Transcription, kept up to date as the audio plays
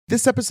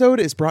This episode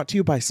is brought to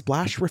you by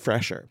Splash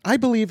Refresher. I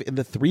believe in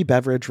the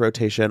 3-beverage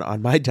rotation on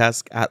my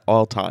desk at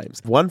all times.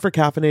 One for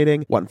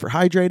caffeinating, one for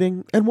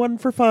hydrating, and one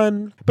for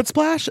fun. But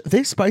Splash,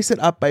 they spice it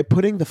up by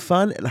putting the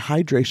fun and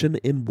hydration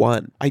in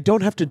one. I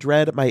don't have to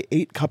dread my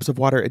 8 cups of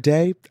water a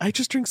day. I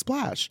just drink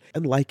Splash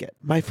and like it.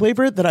 My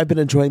flavor that I've been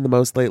enjoying the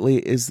most lately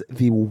is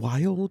the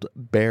Wild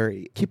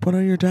Berry. Keep one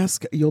on your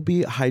desk. You'll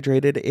be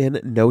hydrated in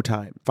no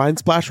time. Find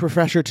Splash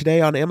Refresher today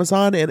on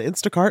Amazon and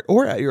Instacart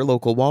or at your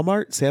local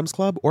Walmart, Sam's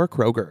Club, or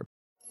Kroger.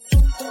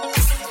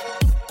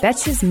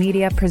 Betches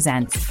Media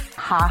presents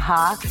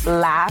Ha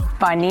laugh,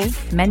 funny.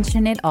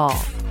 Mention It All,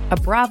 a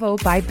Bravo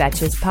by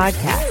Betches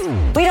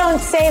podcast. We don't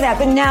say that,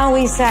 but now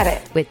we said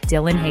it. With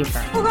Dylan Hafer.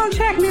 Who gonna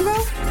check me, bro?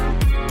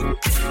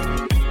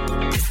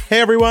 Hey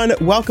everyone,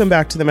 welcome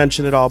back to the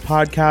Mention It All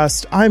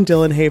podcast. I'm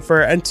Dylan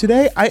Hafer, and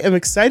today I am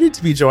excited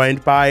to be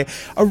joined by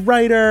a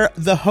writer,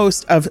 the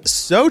host of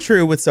So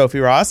True with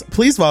Sophie Ross.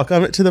 Please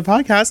welcome to the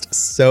podcast,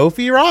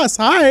 Sophie Ross.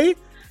 Hi.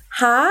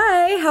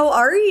 Hi, how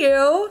are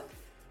you?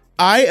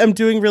 I am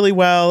doing really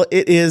well.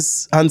 It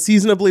is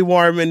unseasonably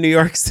warm in New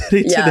York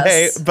City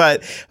today,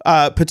 but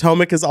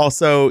Potomac is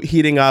also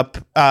heating up,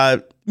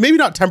 maybe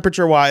not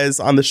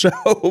temperature-wise on the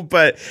show,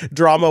 but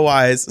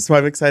drama-wise. So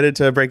I'm excited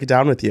to break it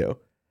down with you.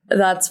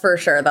 That's for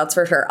sure. That's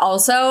for sure.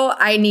 Also,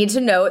 I need to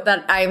note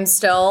that I'm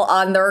still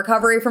on the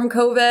recovery from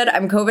COVID.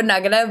 I'm COVID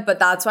negative, but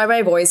that's why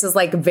my voice is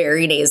like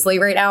very nasally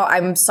right now.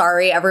 I'm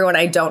sorry, everyone.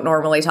 I don't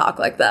normally talk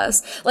like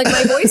this. Like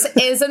my voice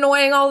is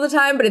annoying all the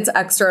time, but it's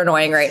extra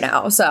annoying right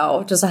now.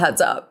 So just a heads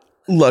up.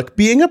 Look,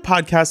 being a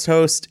podcast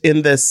host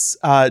in this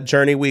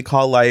journey we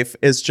call life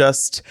is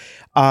just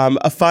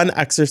a fun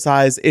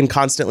exercise in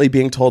constantly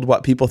being told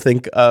what people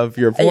think of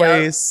your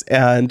voice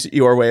and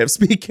your way of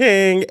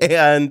speaking.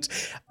 And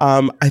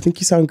I think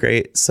you sound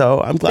great.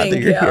 So I'm glad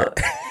that you're here.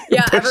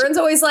 Yeah, everyone's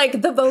always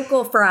like, the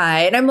vocal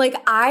fry. And I'm like,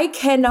 I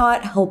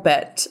cannot help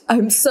it.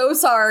 I'm so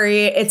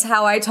sorry. It's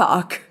how I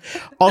talk.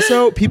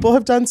 Also, people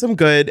have done some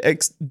good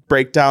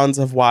breakdowns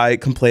of why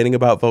complaining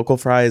about vocal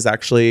fry is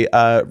actually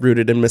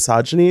rooted in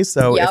misogyny.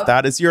 So if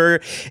that is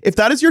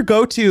your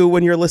go-to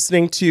when you're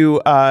listening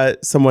to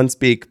someone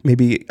speak,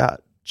 maybe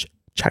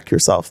check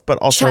yourself, but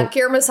also check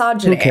your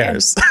misogyny. Who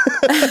cares?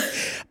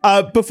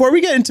 Before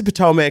we get into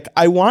Potomac,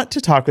 I want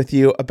to talk with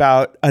you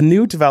about a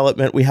new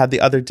development we had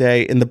the other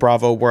day in the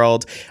Bravo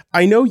world.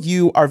 I know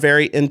you are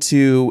very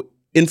into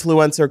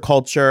influencer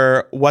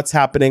culture, what's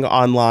happening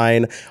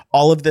online,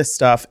 all of this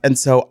stuff. And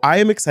so I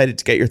am excited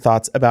to get your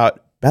thoughts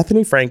about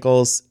Bethenny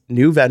Frankel's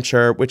new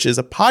venture, which is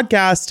a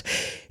podcast.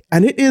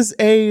 And it is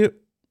a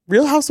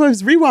Real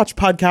Housewives rewatch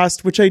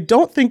podcast, which I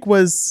don't think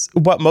was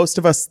what most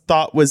of us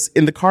thought was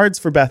in the cards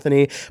for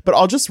Bethenny, but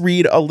I'll just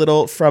read a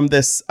little from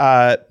this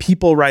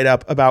People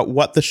write-up about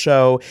what the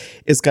show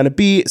is going to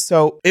be.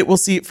 So it will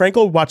see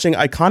Frankel watching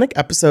iconic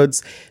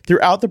episodes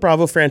throughout the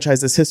Bravo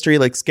franchise's history,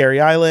 like Scary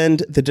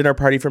Island, The Dinner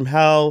Party from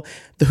Hell,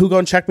 the Who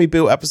Gon' Check Me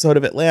Boo episode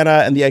of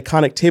Atlanta, and the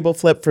iconic table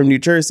flip from New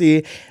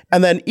Jersey.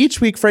 And then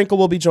each week, Frankel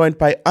will be joined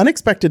by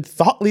unexpected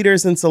thought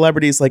leaders and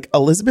celebrities like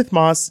Elizabeth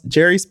Moss,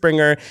 Jerry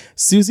Springer,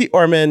 Susie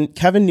Orman,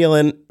 Kevin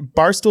Nealon,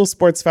 Barstool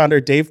Sports founder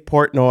Dave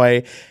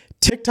Portnoy,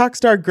 TikTok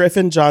star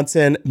Griffin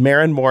Johnson,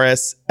 Maren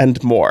Morris,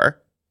 and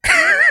more.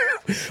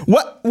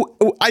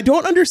 I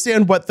don't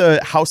understand what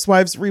the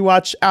Housewives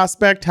rewatch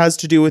aspect has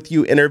to do with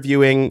you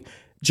interviewing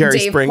Jerry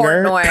Dave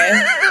Springer.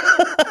 Portnoy.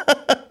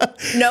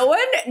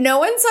 No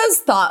one says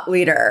thought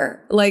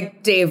leader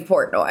like Dave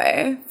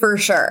Portnoy, for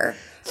sure.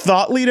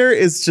 Thought leader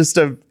is just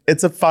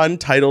it's a fun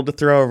title to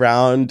throw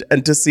around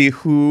and to see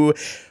who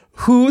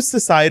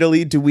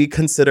societally do we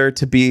consider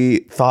to be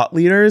thought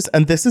leaders.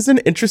 And this is an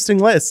interesting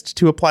list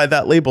to apply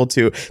that label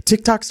to.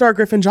 TikTok star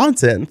Griffin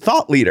Johnson,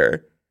 thought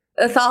leader.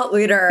 A thought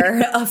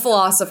leader, a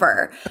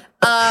philosopher.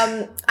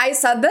 I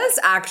said this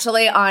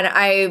actually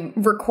I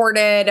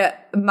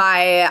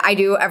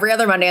do every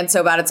other Monday and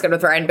So Bad It's Good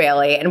with Ryan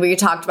Bailey. And we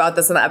talked about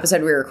this in the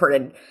episode we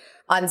recorded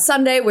on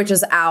Sunday, which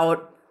is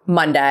out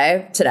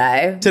Monday,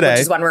 today, which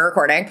is when we're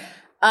recording.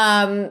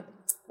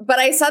 But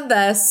I said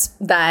this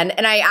then,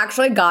 and I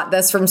actually got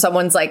this from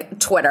someone's like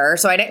Twitter.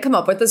 So I didn't come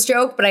up with this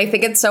joke, but I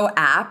think it's so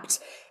apt.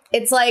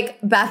 It's like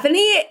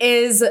Bethenny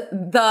is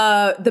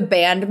the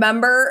band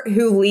member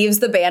who leaves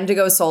the band to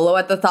go solo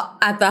at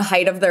the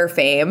height of their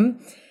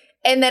fame.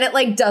 And then it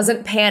like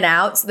doesn't pan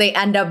out. So they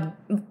end up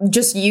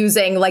just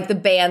using like the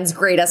band's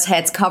greatest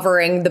hits,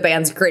 covering the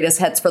band's greatest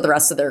hits for the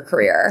rest of their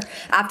career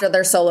after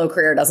their solo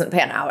career doesn't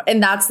pan out.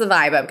 And that's the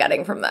vibe I'm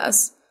getting from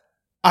this.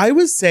 I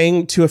was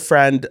saying to a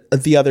friend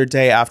the other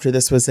day after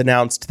this was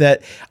announced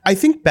that I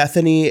think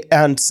Bethenny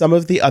and some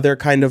of the other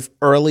kind of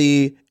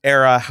early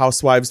era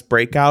Housewives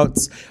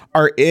breakouts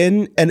are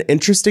in an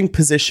interesting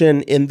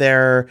position in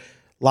their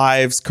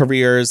lives,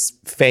 careers,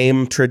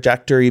 fame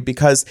trajectory,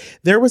 because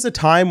there was a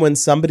time when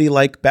somebody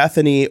like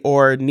Bethenny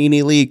or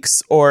Nene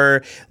Leakes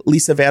or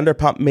Lisa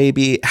Vanderpump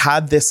maybe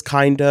had this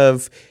kind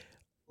of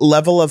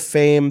level of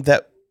fame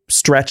that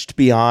stretched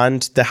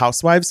beyond the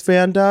Housewives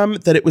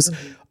fandom, that it was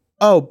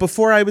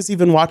before I was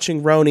even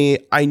watching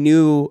Roni, I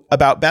knew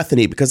about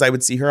Bethany because I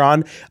would see her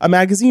on a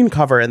magazine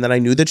cover. And then I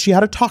knew that she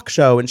had a talk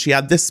show and she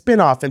had this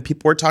spinoff and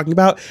people were talking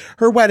about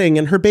her wedding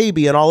and her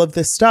baby and all of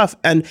this stuff.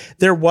 And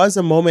there was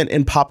a moment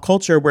in pop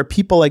culture where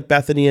people like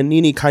Bethany and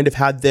NeNe kind of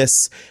had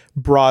this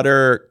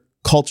broader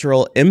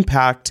cultural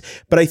impact.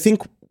 But I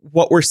think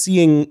what we're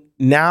seeing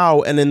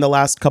now and in the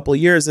last couple of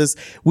years is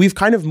we've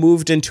kind of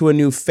moved into a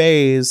new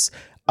phase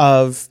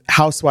of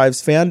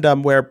Housewives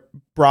fandom where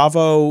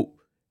Bravo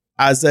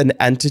as an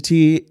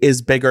entity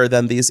is bigger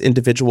than these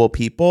individual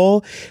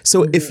people.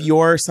 So if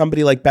you're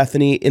somebody like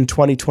Bethany in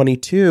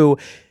 2022,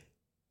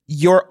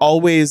 you're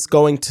always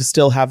going to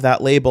still have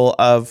that label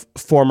of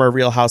former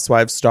Real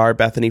Housewives star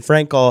Bethany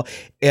Frankel,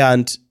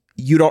 and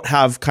you don't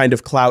have kind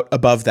of clout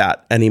above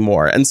that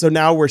anymore. And so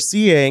now we're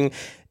seeing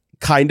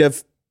kind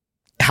of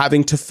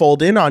having to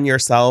fold in on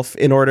yourself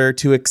in order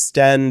to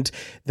extend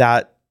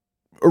that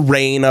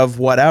reign of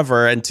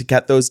whatever and to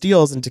get those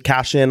deals and to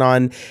cash in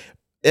on.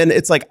 And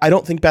it's like, I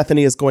don't think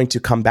Bethany is going to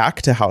come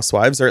back to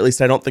Housewives, or at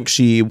least I don't think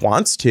she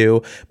wants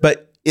to.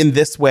 But in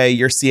this way,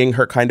 you're seeing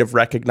her kind of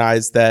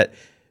recognize that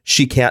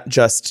she can't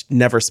just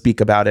never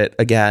speak about it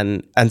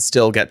again and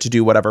still get to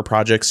do whatever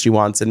projects she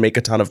wants and make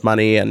a ton of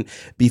money and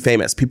be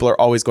famous. People are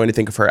always going to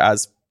think of her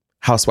as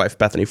housewife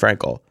Bethany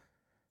Frankel.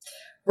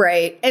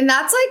 Right. And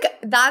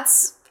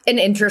that's an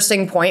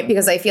interesting point,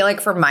 because I feel like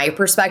from my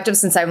perspective,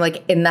 since I'm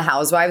like in the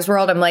Housewives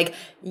world, I'm like,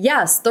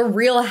 yes, the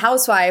Real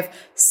Housewife,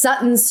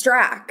 Sutton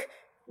Strack.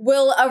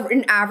 Will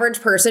an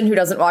average person who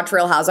doesn't watch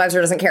Real Housewives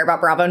or doesn't care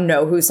about Bravo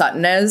know who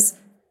Sutton is?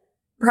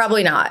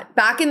 Probably not.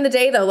 Back in the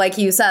day, though, like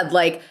you said,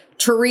 like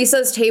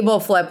Teresa's table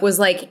flip was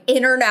like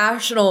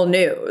international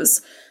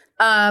news.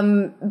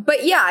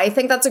 But yeah, I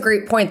think that's a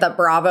great point that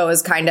Bravo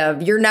is kind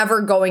of, you're never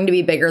going to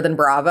be bigger than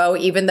Bravo,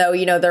 even though,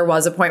 you know, there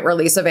was a point where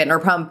Lisa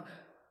Vanderpump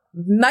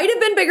might have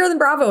been bigger than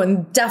Bravo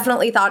and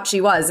definitely thought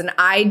she was. And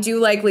I do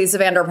like Lisa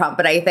Vanderpump,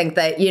 but I think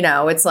that, you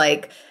know, it's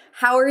like,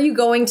 how are you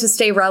going to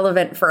stay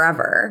relevant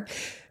forever?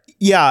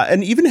 Yeah,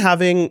 and even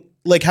having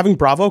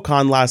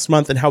BravoCon last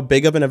month and how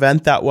big of an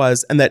event that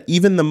was, and that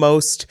even the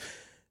most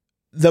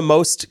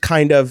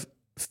kind of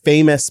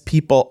famous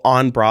people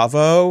on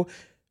Bravo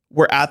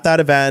were at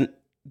that event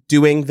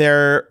doing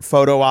their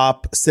photo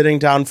op, sitting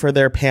down for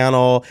their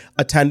panel,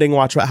 attending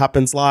Watch What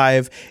Happens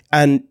Live,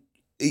 and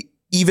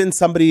even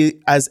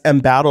somebody as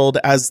embattled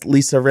as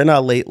Lisa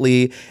Rinna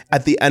lately,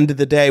 at the end of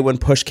the day, when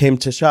push came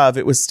to shove,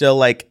 it was still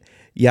like,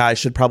 yeah, I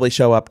should probably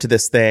show up to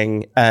this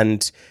thing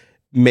and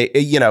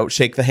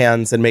shake the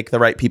hands and make the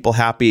right people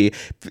happy.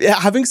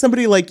 Having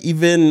somebody like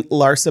even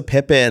Larsa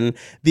Pippen,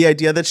 the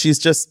idea that she's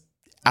just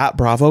at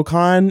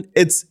BravoCon,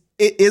 it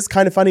is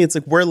kind of funny. It's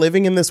like we're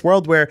living in this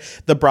world where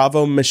the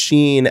Bravo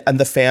machine and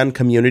the fan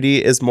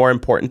community is more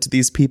important to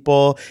these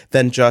people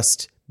than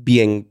just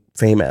being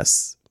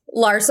famous.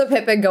 Larsa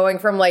Pippen going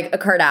from like a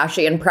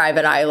Kardashian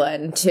private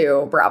island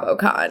to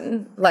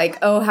BravoCon. Like,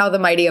 oh, how the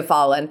mighty have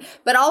fallen.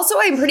 But also,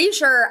 I'm pretty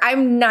sure,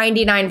 I'm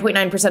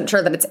 99.9%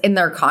 sure that it's in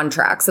their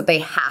contracts that they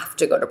have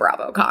to go to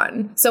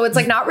BravoCon. So it's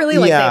like not really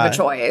like they have a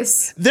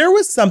choice. There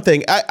was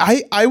something.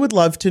 I would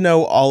love to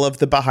know all of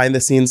the behind the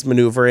scenes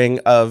maneuvering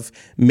of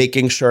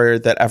making sure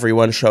that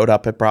everyone showed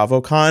up at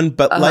BravoCon.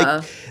 But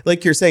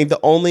like you're saying,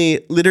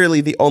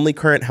 literally the only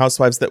current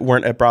housewives that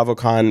weren't at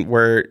BravoCon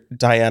were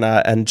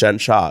Diana and Jen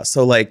Shah.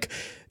 So like,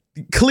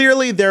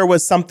 clearly there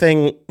was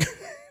something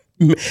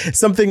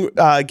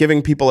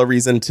giving people a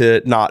reason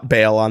to not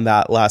bail on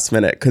that last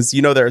minute, because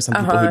you know there are some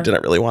people who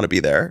didn't really want to be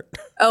there.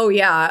 Oh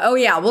yeah.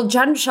 Well,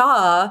 Jen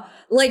Shah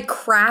like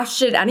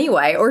crashed it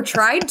anyway, or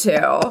tried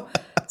to.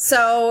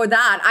 So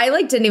that I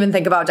like didn't even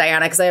think about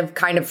Diana because I've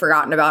kind of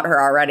forgotten about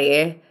her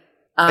already.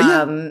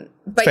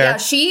 But fair.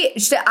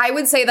 Yeah, I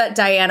would say that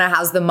Diana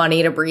has the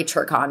money to breach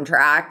her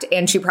contract,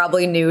 and she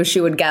probably knew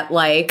she would get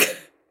like.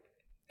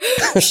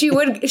 she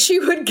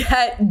would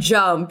get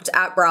jumped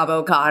at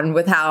BravoCon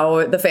with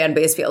how the fan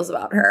base feels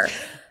about her.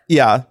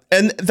 Yeah.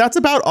 And that's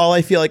about all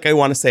I feel like I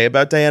want to say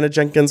about Diana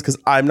Jenkins, because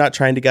I'm not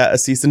trying to get a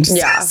cease and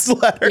desist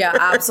letter. Yeah,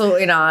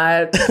 absolutely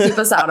not. Keep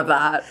us out of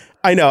that.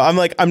 I know. I'm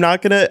like, I'm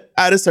not going to,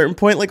 at a certain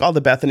point, like all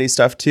the Bethany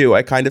stuff too,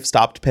 I kind of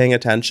stopped paying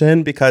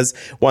attention, because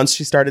once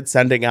she started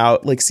sending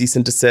out like cease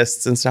and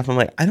desists and stuff, I'm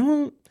like, I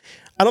don't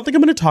think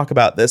I'm going to talk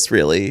about this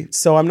really.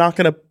 So I'm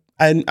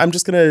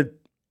just going to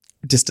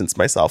distance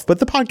myself, but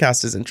the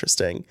podcast is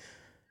interesting.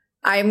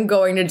 I'm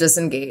going to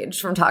disengage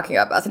from talking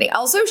about Bethany.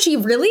 Also, she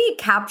really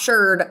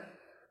captured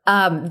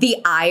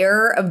the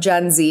ire of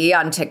Gen Z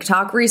on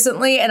TikTok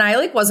recently, and I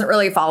like wasn't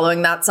really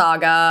following that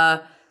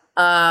saga.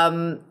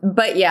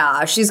 But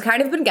yeah, she's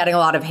kind of been getting a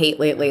lot of hate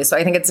lately, so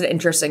I think it's an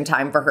interesting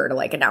time for her to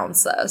like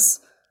announce this.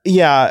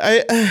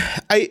 Yeah,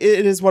 it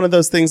is one of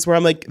those things where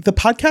I'm like, the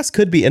podcast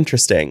could be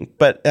interesting,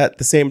 but at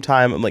the same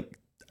time, I'm like,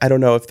 I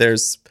don't know if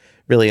there's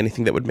really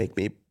anything that would make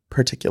me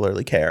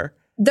particularly care.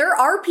 There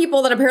are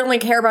people that apparently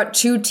care about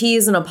 2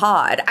 T's in a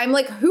pod. I'm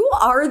like, who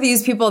are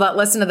these people that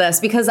listen to this?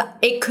 Because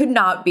it could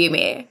not be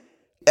me.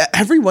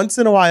 Every once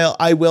in a while,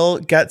 I will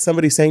get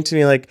somebody saying to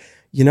me like,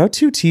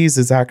 2 T's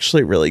is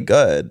actually really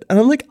good. And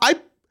I'm like,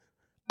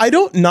 I I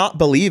don't not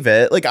believe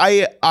it. Like,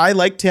 I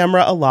like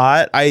Tamra a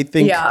lot. I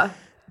think,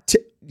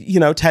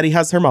 Teddi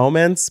has her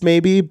moments,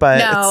 maybe, but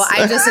no,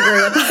 I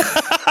disagree with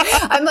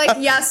that. I'm like,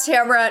 yes,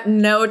 Tamra,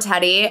 no,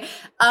 Teddi.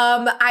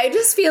 I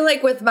just feel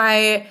like with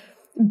my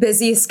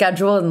busy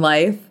schedule in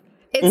life,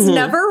 it's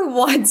never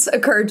once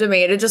occurred to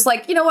me to just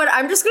like, you know what,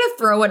 I'm just going to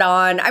throw it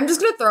on. I'm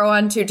just going to throw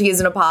on Two Teas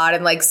in a Pod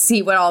and like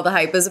see what all the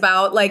hype is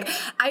about. Like,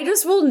 I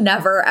just will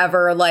never,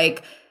 ever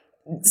like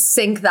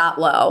sink that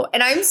low.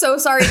 And I'm so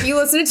sorry if you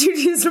listen to Two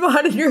Teas in a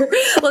Pod and you're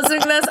listening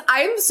to this.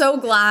 I'm so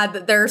glad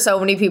that there are so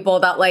many people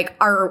that like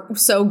are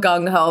so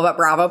gung-ho about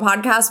Bravo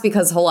podcast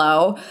because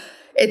hello,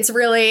 it's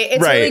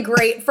really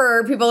great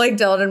for people like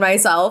Dylan and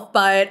myself.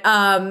 But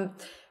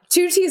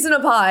Two Teas in a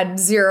Pod,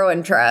 zero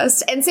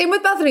interest. And same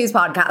with Bethany's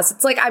podcast.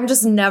 It's like, I'm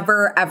just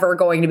never, ever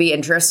going to be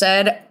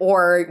interested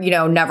or,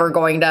 never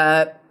going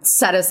to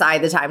set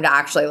aside the time to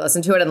actually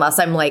listen to it unless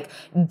I'm like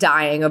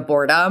dying of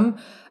boredom.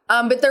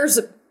 But there's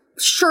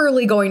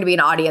surely going to be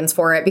an audience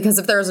for it because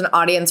if there's an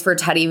audience for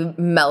Teddi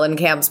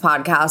Mellencamp's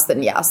podcast,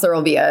 then yes, there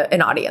will be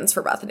an audience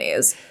for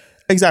Bethany's.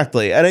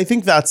 Exactly. And I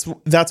think that's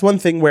one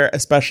thing where,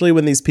 especially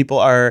when these people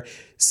are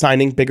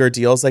signing bigger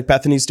deals, like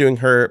Bethany's doing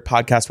her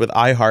podcast with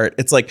iHeart,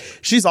 it's like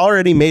she's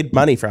already made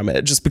money from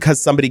it just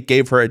because somebody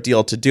gave her a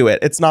deal to do it.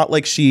 It's not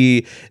like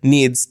she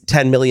needs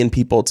 10 million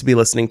people to be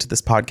listening to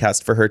this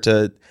podcast for her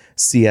to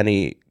see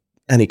any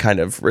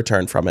kind of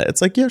return from it.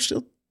 It's like, yeah,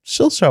 she'll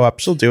show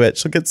up. She'll do it.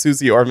 She'll get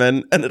Susie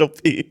Orman and it'll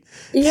be.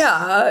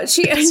 Yeah.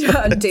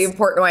 Dave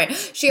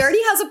Portnoy. She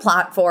already has a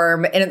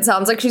platform and it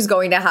sounds like she's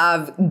going to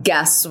have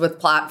guests with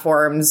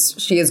platforms.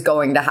 She is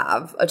going to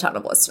have a ton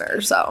of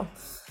listeners. So,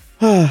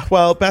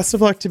 well, best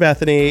of luck to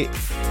Bethany.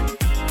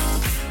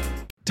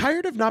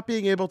 Tired of not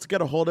being able to get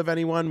a hold of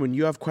anyone when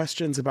you have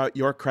questions about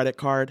your credit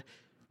card?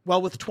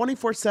 Well, with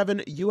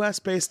 24/7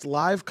 US-based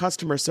live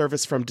customer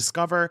service from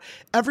Discover,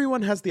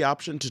 everyone has the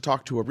option to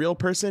talk to a real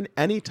person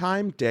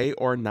anytime, day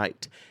or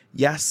night.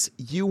 Yes,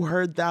 you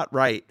heard that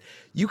right.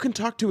 You can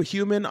talk to a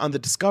human on the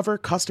Discover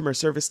customer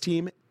service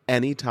team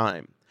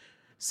anytime.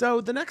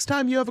 So the next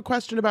time you have a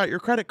question about your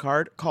credit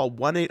card, call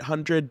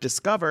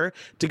 1-800-DISCOVER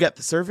to get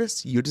the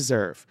service you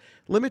deserve.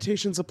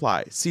 Limitations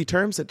apply. See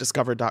terms at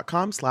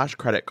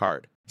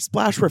discover.com/creditcard.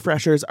 Splash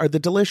Refreshers are the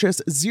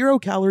delicious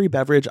zero-calorie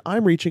beverage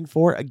I'm reaching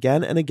for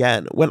again and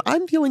again when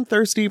I'm feeling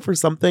thirsty for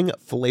something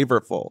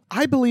flavorful.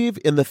 I believe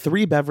in the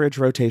 3-beverage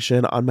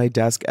rotation on my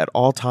desk at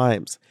all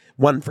times.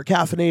 One for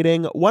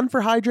caffeinating, one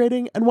for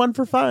hydrating, and one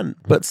for fun.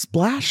 But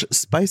Splash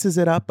spices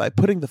it up by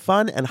putting the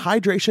fun and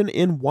hydration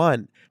in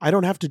one. I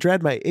don't have to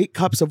dread my 8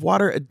 cups of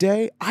water a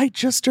day. I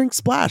just drink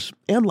Splash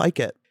and like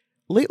it.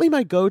 Lately,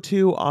 my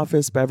go-to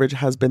office beverage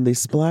has been the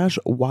Splash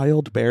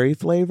Wild Berry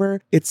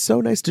flavor. It's so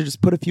nice to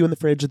just put a few in the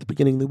fridge at the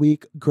beginning of the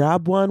week,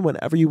 grab one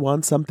whenever you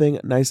want something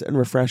nice and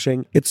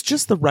refreshing. It's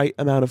just the right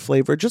amount of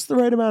flavor, just the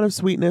right amount of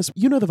sweetness.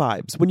 You know the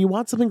vibes. When you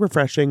want something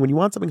refreshing, when you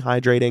want something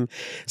hydrating,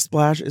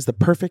 Splash is the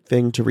perfect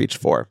thing to reach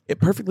for.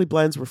 It perfectly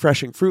blends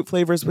refreshing fruit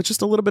flavors with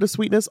just a little bit of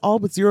sweetness, all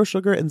with 0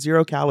 sugar and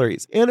 0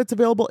 calories. And it's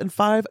available in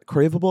 5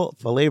 craveable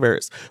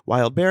flavors.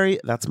 Wild Berry,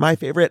 that's my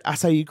favorite,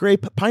 acai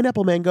grape,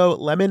 pineapple mango,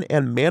 lemon,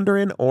 and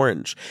mandarin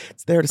orange.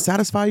 It's there to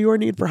satisfy your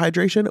need for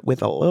hydration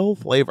with a little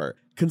flavor.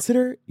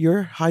 Consider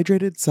your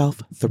hydrated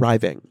self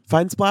thriving.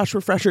 Find Splash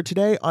Refresher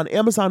today on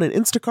Amazon and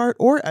Instacart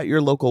or at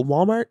your local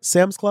Walmart,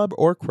 Sam's Club,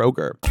 or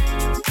Kroger.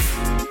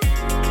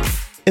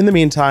 In the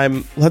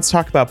meantime, let's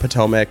talk about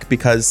Potomac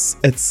because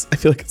I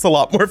feel like it's a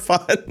lot more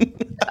fun.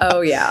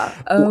 Oh yeah.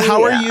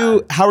 How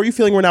are you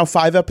feeling? We're now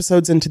 5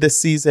 episodes into this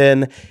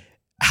season.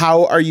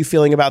 How are you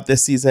feeling about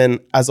this season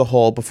as a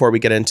whole before we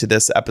get into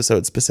this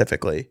episode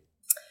specifically?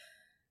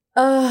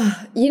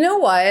 You know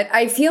what?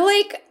 I feel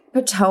like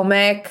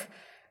Potomac,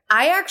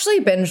 I actually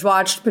binge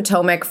watched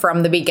Potomac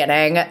from the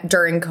beginning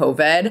during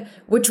COVID,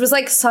 which was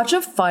like such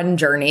a fun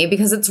journey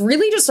because it's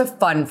really just a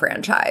fun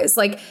franchise.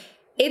 Like,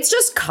 it's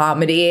just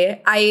comedy.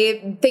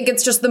 I think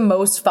it's just the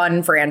most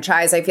fun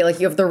franchise. I feel like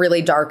you have the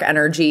really dark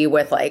energy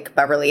with like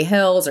Beverly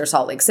Hills or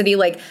Salt Lake City.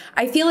 Like,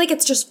 I feel like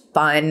it's just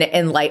fun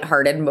and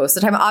lighthearted most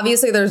of the time.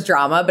 Obviously, there's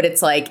drama, but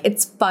it's like,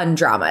 it's fun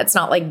drama. It's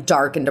not like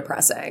dark and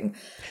depressing.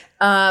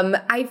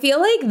 I feel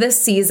like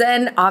this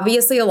season,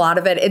 obviously a lot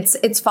of it,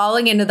 it's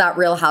falling into that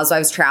Real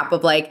Housewives trap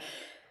of like,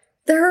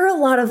 there are a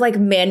lot of like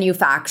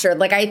manufactured,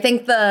 like I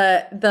think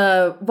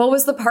the what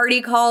was the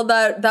party called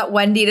that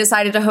Wendy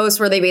decided to host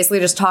where they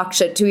basically just talk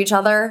shit to each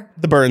other?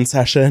 The burn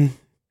session.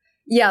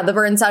 Yeah, the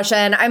burn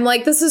session. I'm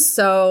like, this is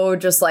so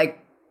just like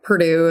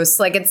produced.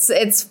 Like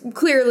it's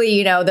clearly,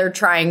 you know, they're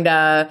trying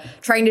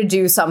to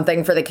do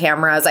something for the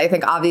cameras. I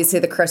think obviously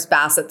the Chris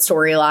Bassett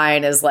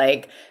storyline is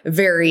like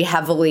very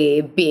heavily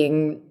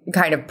being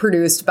kind of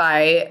produced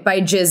by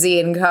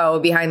Jizzy and co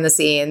behind the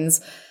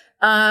scenes.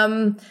 So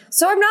I'm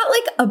not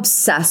like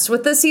obsessed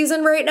with this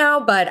season right now,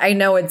 but I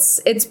know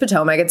it's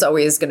Potomac. It's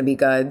always going to be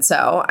good.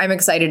 So I'm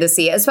excited to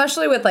see,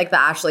 especially with like the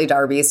Ashley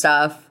Darby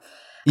stuff.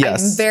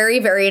 Yes. I'm very,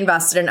 very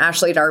invested in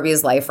Ashley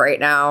Darby's life right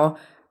now.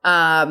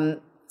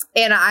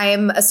 And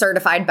I'm a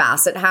certified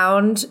Basset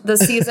hound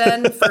this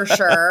season for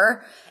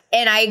sure.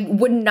 And I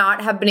would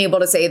not have been able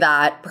to say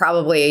that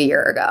probably a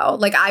year ago.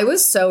 Like, I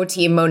was so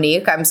team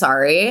Monique. I'm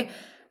sorry.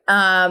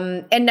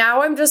 And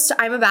now I'm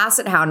a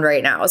Basset Hound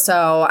right now.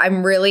 So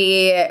I'm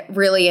really,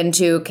 really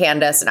into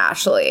Candace and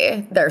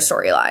Ashley, their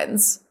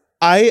storylines.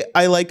 I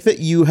like that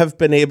you have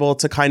been able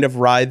to kind of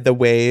ride the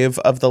wave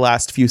of the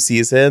last few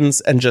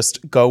seasons and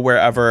just go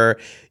wherever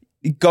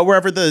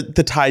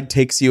the tide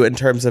takes you in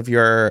terms of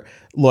your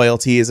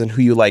loyalties and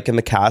who you like in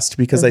the cast.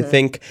 Because I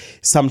think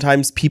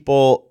sometimes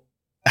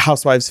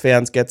Housewives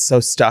fans get so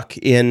stuck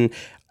in,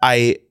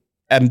 I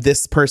am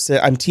this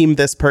person, I'm team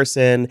this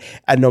person,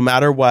 and no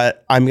matter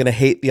what, I'm gonna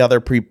hate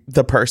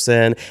the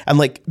person. And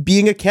like,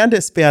 being a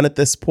Candace fan at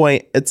this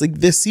point, it's like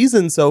this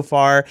season so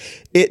far,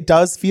 it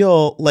does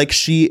feel like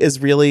she is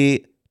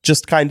really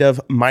just kind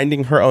of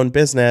minding her own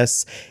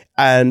business,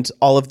 and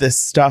all of this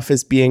stuff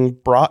is being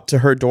brought to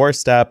her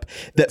doorstep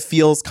that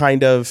feels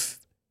kind of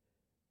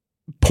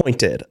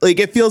pointed. Like,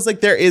 it feels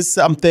like there is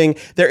some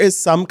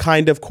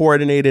kind of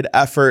coordinated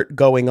effort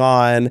going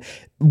on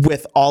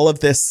with all of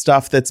this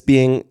stuff that's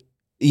being,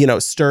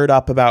 stirred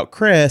up about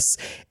Chris.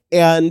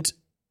 And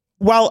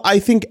while I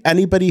think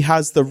anybody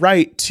has the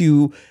right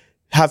to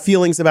have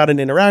feelings about an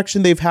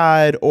interaction they've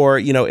had, or,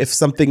 if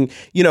something,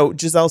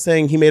 Giselle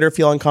saying he made her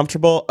feel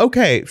uncomfortable.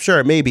 Okay,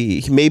 sure. Maybe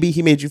he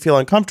made you feel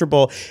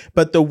uncomfortable,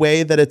 but the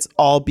way that it's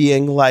all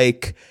being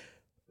like,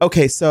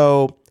 okay,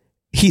 so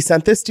he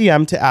sent this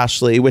DM to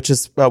Ashley, which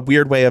is a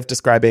weird way of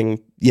describing,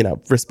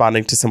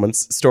 responding to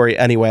someone's story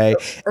anyway.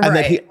 And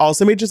then he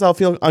also made Giselle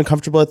feel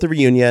uncomfortable at the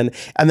reunion.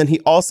 And then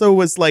he also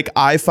was like,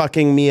 I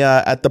fucking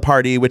Mia at the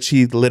party, which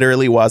he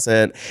literally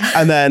wasn't.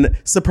 And then,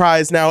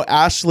 surprise, now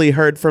Ashley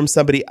heard from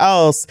somebody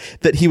else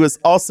that he was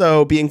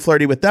also being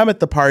flirty with them at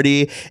the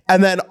party.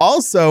 And then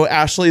also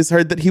Ashley's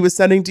heard that he was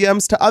sending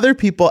DMs to other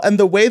people. And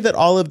the way that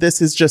all of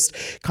this is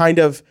just kind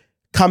of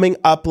coming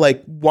up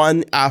like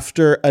one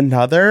after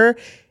another,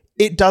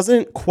 it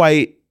doesn't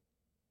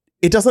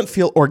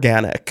feel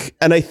organic.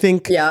 And I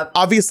think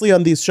obviously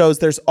on these shows,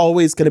 there's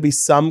always going to be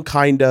some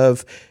kind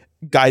of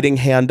guiding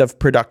hand of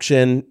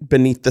production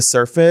beneath the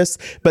surface.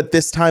 But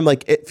this time,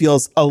 like, it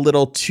feels a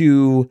little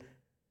too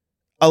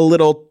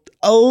far-fetched,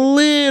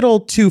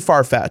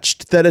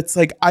 that it's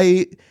like,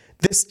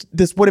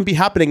 this wouldn't be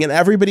happening. And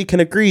everybody can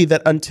agree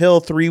that until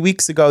 3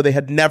 weeks ago, they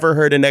had never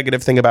heard a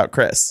negative thing about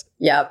Chris.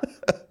 Yep.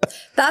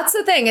 That's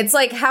the thing. It's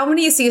like, how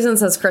many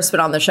seasons has Chris been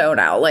on the show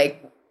now? Like,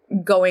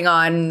 going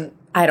on,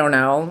 I don't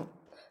know,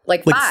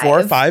 like 5. 4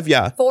 or 5,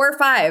 yeah. 4 or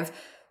 5.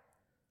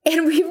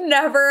 And we've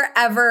never,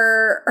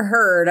 ever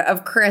heard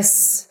of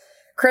Chris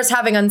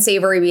having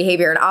unsavory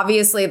behavior. And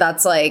obviously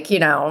that's like,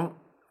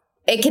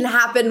 it can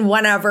happen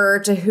whenever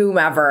to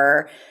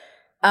whomever.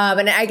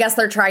 And I guess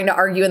they're trying to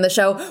argue in the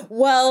show,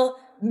 well,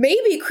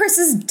 maybe Chris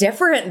is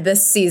different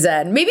this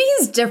season. Maybe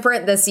he's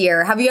different this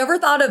year. Have you ever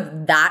thought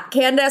of that,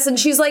 Candace? And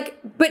she's like,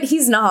 but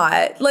he's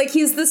not. Like,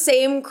 he's the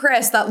same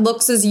Chris that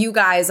looks as you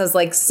guys as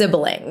like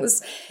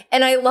siblings.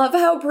 And I love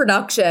how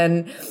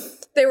production,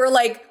 they were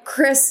like,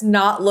 Chris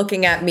not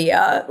looking at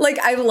Mia. Like,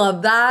 I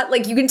love that.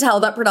 Like, you can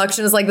tell that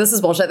production is like, this is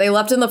bullshit. They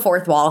left in the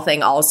fourth wall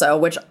thing also,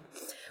 which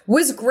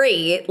was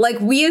great. Like,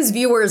 we as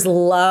viewers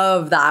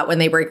love that when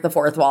they break the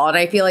fourth wall. And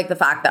I feel like the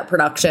fact that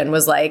production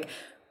was like,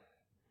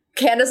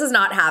 Candace is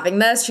not having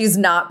this. She's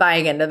not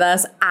buying into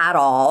this at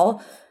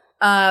all.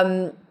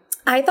 I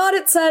thought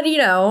it said,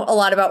 a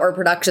lot about where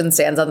production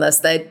stands on this,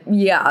 that,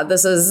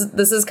 this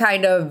is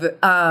kind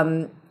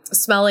of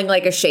smelling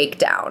like a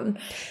shakedown.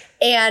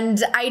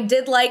 And I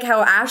did like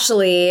how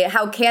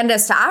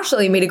Candace to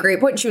Ashley made a great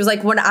point. She was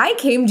like, when I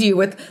came to you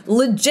with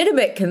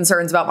legitimate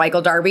concerns about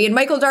Michael Darby, and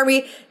Michael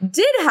Darby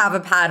did have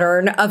a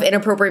pattern of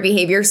inappropriate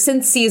behavior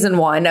since season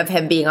 1 of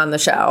him being on the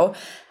show,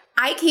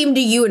 I came to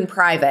you in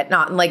private,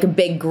 not in like a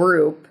big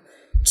group,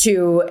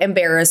 to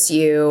embarrass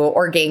you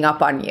or gang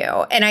up on you.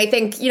 And I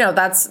think,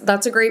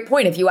 that's a great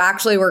point. If you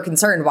actually were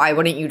concerned, why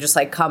wouldn't you just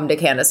like come to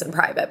Candace in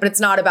private? But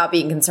it's not about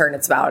being concerned.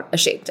 It's about a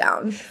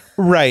shakedown.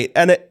 Right.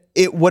 And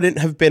it wouldn't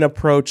have been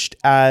approached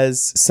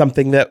as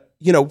something that,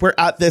 we're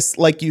at this,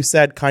 like you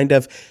said, kind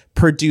of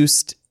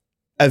produced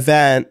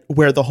event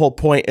where the whole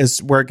point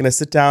is we're going to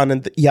sit down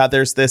and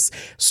there's this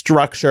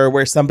structure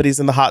where somebody's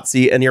in the hot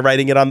seat and you're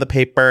writing it on the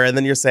paper and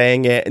then you're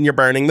saying it and you're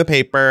burning the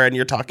paper and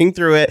you're talking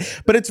through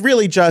it. But it's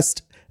really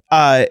just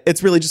a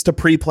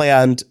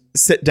pre-planned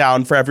sit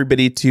down for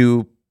everybody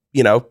to,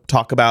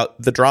 talk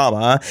about the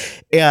drama.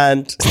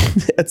 And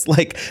it's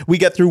like we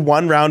get through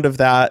one round of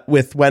that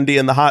with Wendy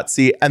in the hot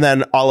seat. And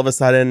then all of a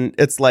sudden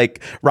it's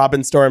like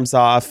Robin storms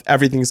off.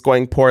 Everything's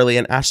going poorly.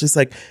 And Ashley's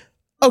like,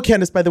 oh,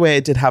 Candace, by the way,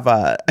 I did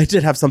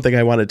have something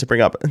I wanted to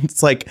bring up. And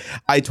it's like,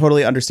 I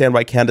totally understand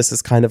why Candace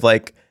is kind of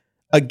like,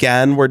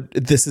 again, we're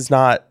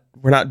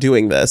not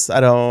doing this. I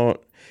don't,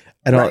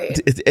 right.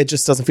 It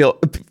just doesn't feel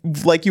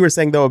like you were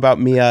saying though about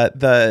Mia,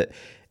 the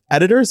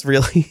editors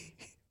really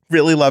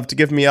love to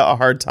give Mia a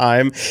hard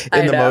time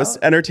in the most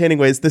entertaining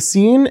ways. The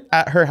scene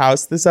at her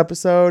house this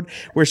episode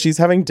where she's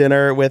having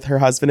dinner with her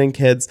husband and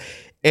kids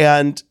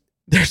and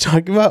they're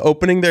talking about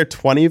opening their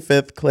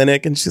 25th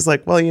clinic. And she's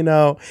like, well,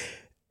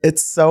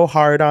 It's so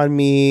hard on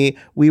me.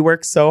 We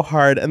work so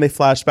hard. And they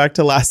flash back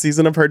to last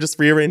season of her just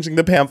rearranging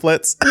the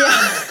pamphlets.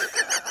 Yeah.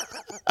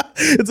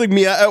 It's like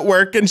Mia at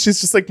work and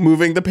she's just like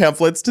moving the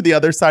pamphlets to the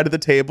other side of the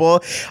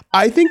table.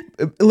 I think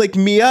like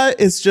Mia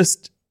is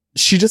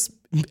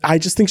I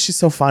just think she's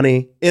so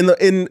funny in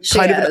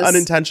kind of an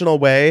unintentional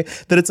way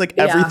that it's like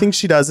everything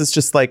she does is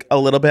just like a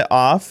little bit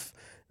off.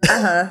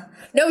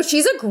 No,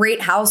 she's a great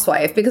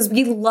housewife because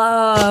we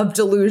love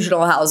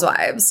delusional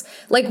housewives.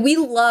 Like we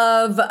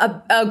love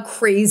a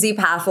crazy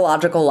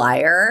pathological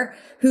liar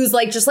who's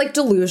like just like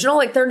delusional.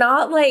 Like they're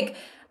not like,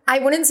 I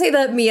wouldn't say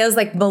that Mia's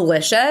like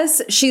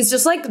malicious. She's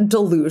just like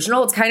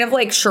delusional. It's kind of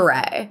like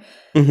Sheree.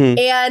 Mm-hmm.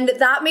 And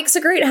that makes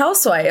a great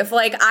housewife.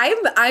 Like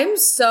I'm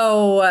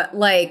so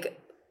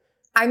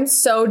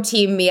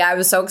team Mia. I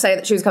was so excited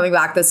that she was coming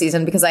back this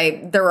season because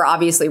there were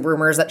obviously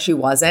rumors that she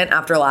wasn't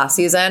after last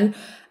season.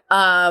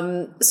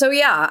 So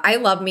yeah, I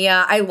love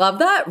Mia. I love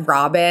that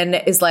Robin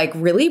is like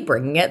really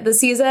bringing it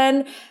this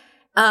season.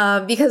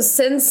 Because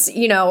since,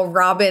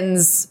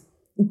 Robin's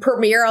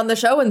premiere on the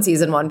show in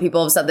season 1,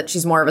 people have said that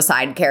she's more of a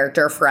side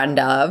character friend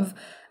of,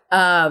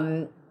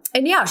 and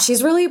yeah,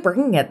 she's really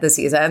bringing it this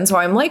season. So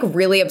I'm like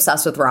really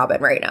obsessed with Robin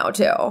right now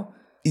too.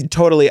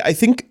 Totally. I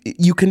think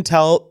you can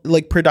tell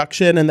like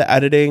production and the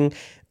editing,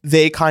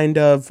 they kind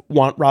of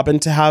want Robin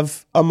to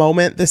have a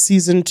moment this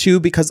season too,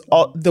 because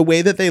the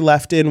way that they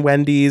left in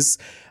Wendy's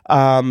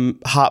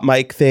hot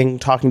mic thing,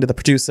 talking to the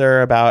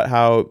producer about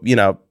how,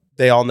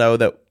 they all know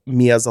that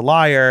Mia's a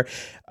liar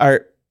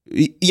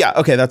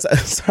okay, that's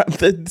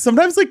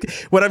sometimes like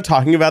when I'm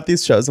talking about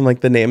these shows, I'm like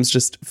the names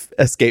just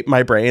escape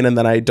my brain and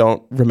then I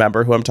don't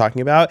remember who I'm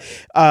talking about.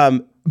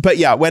 But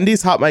yeah,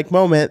 Wendy's hot mic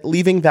moment,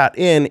 leaving that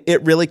in,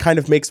 it really kind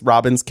of makes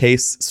Robin's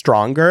case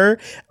stronger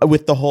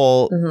with the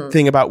whole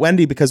thing about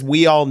Wendy, because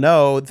we all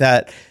know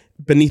that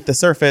beneath the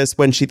surface,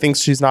 when she thinks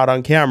she's not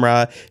on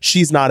camera,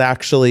 she's not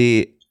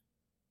actually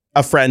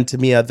a friend to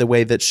Mia the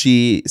way that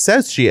she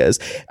says she is.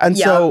 And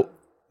so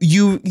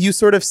you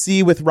sort of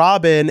see with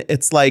Robin,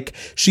 it's like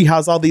she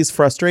has all these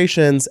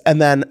frustrations,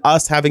 and then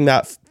us having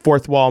that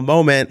fourth wall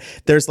moment,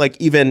 there's like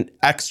even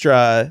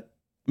extra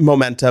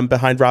momentum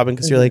behind Robin,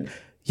 because you're like,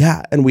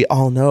 yeah, and we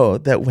all know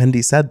that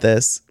Wendy said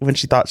this when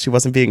she thought she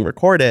wasn't being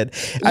recorded.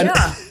 And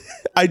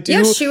I do.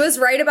 Yeah, she was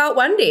right about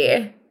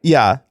Wendy.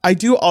 Yeah, I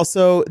do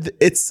also.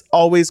 It's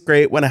always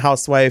great when a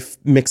housewife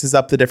mixes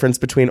up the difference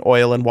between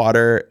oil and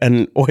water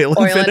and oil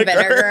and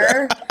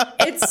vinegar.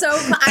 It's so,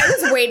 I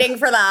was waiting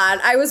for that.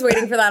 I was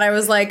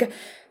like,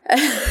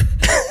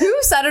 who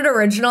said it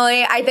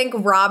originally? I think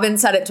Robin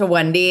said it to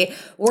Wendy.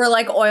 We're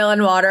like oil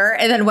and water.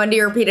 And then Wendy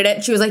repeated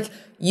it. She was like,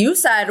 you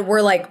said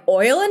we're like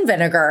oil and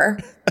vinegar.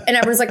 And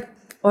everyone's like,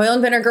 oil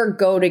and vinegar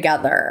go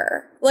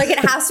together. Like it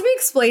has to be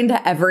explained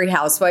to every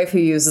housewife who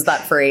uses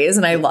that phrase.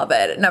 And I love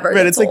it. It never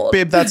gets old. Like,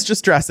 babe, that's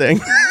just dressing.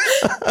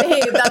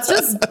 Babe, that's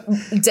just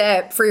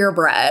dip for your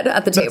bread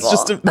at the table.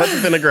 That's a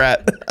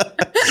vinaigrette.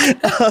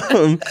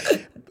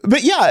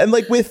 But yeah, and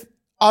like with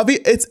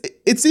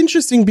it's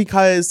interesting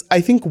because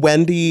I think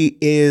Wendy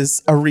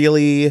is a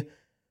really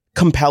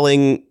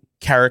compelling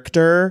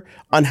character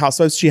on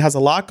Housewives. She has a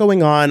lot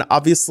going on.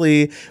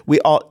 Obviously, we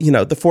all,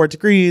 the 4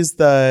 degrees,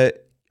 the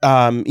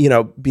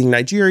being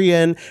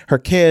Nigerian, her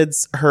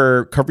kids,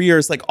 her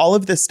careers, like all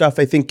of this stuff,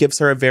 I think gives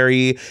her a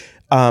very,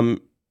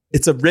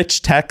 it's a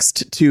rich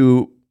text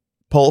to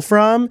pull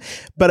from.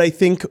 But I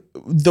think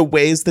the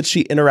ways that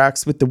she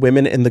interacts with the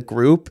women in the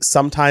group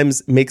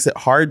sometimes makes it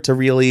hard to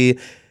really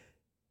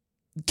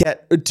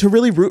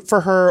root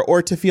for her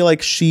or to feel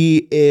like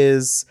she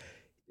is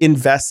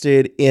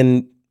invested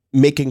in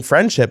making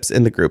friendships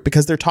in the group,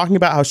 because they're talking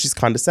about how she's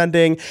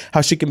condescending,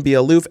 how she can be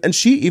aloof. And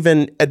she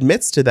even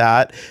admits to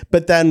that.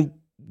 But then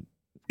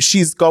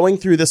she's going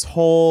through this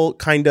whole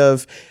kind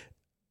of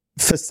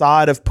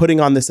facade of putting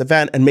on this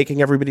event and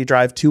making everybody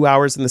drive 2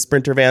 hours in the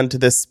Sprinter van to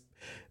this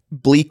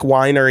bleak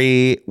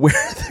winery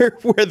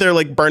where they're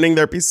like burning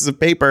their pieces of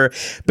paper,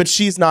 but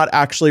she's not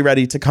actually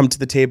ready to come to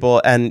the table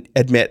and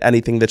admit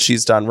anything that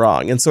she's done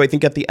wrong. And so I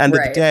think at the end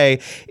of the day,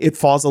 it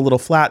falls a little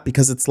flat,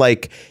 because it's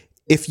like,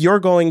 if you're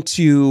going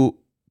to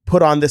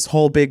put on this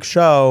whole big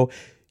show,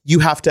 you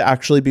have to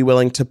actually be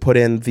willing to put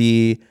in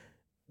the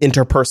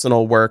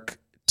interpersonal work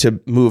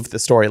to move the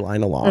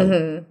storyline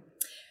along.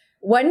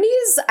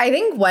 I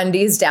think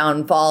Wendy's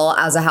downfall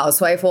as a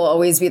housewife will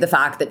always be the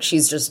fact that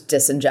she's just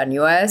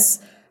disingenuous.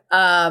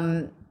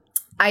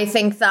 I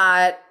think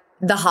that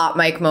the hot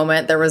mic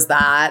moment, there was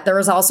that. There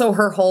was also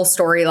her whole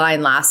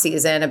storyline last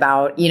season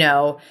about,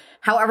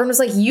 how everyone was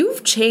like,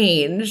 you've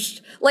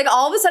changed. Like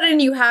all of a sudden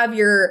you have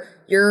your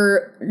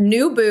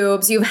new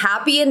boobs, you have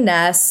Happy and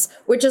Ness,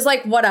 which is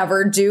like,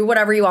 whatever, do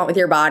whatever you want with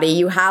your body.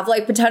 You have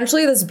like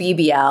potentially this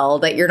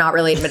BBL that you're not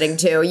really admitting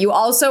to. You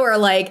also are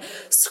like,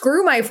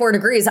 screw my 4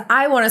 degrees.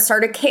 I want to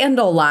start a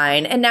candle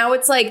line. And now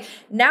it's like,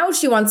 now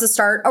she wants to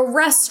start a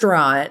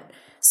restaurant.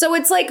 So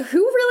it's like, who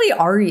really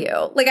are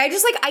you? Like, I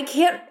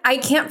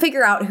can't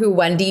figure out who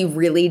Wendy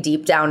really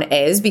deep down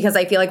is, because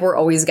I feel like we're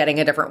always getting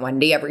a different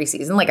Wendy every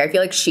season. Like, I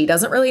feel like she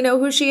doesn't really know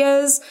who she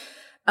is.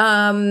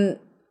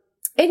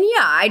 And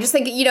yeah, I just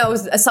think,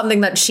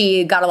 something that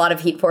she got a lot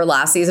of heat for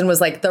last season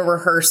was like the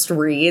rehearsed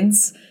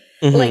reads.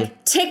 Mm-hmm.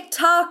 Like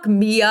TikTok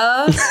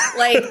Mia,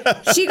 like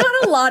she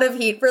got a lot of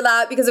heat for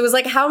that because it was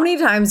like, how many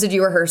times did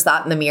you rehearse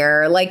that in the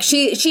mirror? Like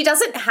she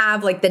doesn't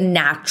have like the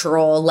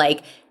natural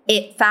like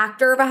it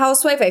factor of a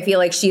housewife. I feel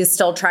like she is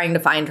still trying to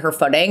find her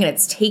footing, and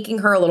it's taking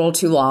her a little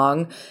too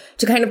long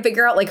to kind of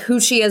figure out like who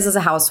she is as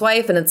a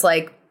housewife. And it's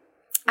like,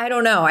 I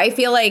don't know. I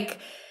feel like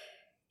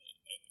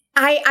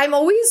I'm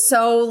always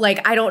so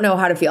like, I don't know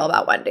how to feel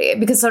about Wendy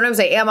because sometimes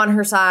I am on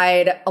her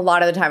side. A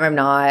lot of the time I'm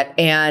not.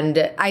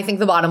 And I think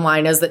the bottom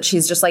line is that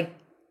she's just like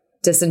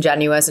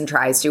disingenuous and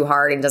tries too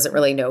hard and doesn't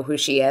really know who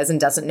she is and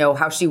doesn't know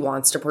how she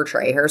wants to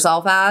portray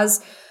herself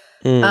as.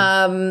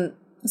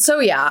 So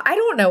yeah, I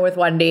don't know with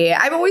Wendy.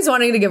 I'm always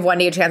wanting to give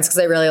Wendy a chance because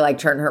I really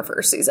liked her in her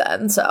first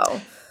season.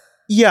 So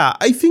yeah,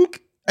 I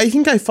think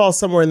I fall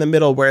somewhere in the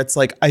middle where it's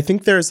like, I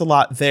think there's a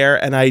lot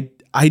there, and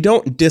I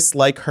don't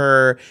dislike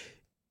her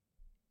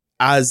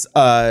as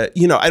I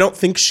don't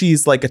think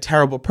she's like a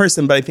terrible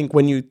person, but I think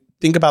when you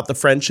think about the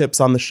friendships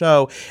on the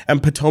show,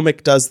 and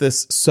Potomac does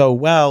this so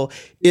well,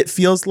 it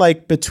feels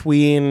like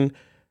between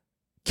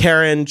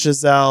Karen,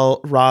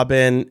 Giselle,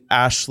 Robin,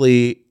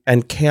 Ashley,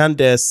 and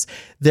Candace,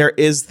 there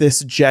is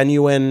this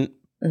genuine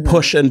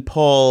push and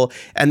pull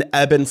and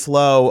ebb and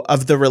flow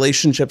of the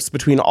relationships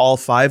between all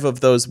five of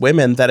those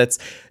women, that it's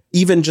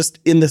even just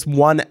in this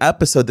one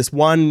episode, this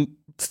one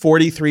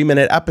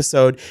 43-minute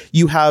episode,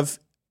 you have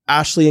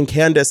Ashley and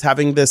Candace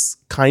having this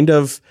kind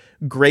of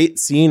great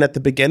scene at the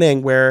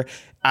beginning where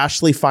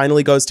Ashley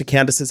finally goes to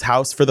Candace's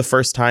house for the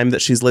first time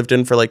that she's lived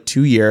in for like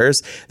 2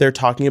 years. They're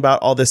talking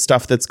about all this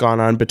stuff that's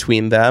gone on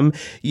between them.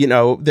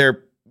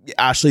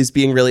 Ashley's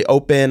being really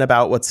open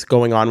about what's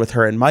going on with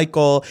her and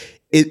Michael.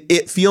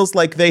 It feels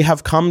like they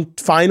have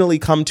finally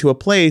come to a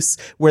place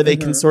where they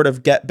can sort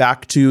of get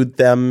back to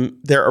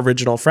their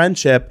original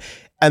friendship.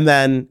 And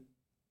then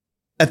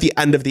at the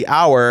end of the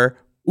hour,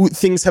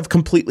 things have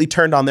completely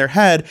turned on their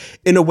head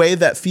in a way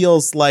that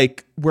feels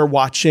like we're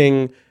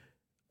watching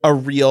a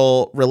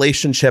real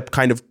relationship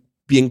kind of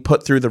being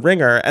put through the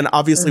ringer. And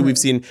obviously we've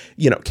seen,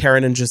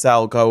 Karen and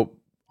Giselle go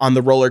on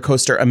the roller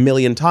coaster a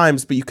million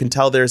times, but you can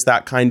tell there's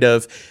that kind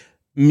of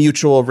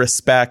mutual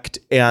respect.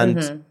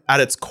 And at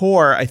its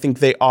core, I think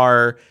they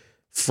are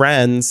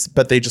friends,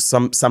 but they just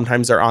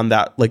sometimes are on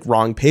that like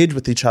wrong page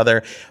with each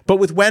other. But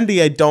with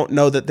Wendy, I don't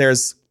know that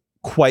there's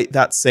quite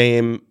that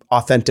same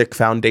authentic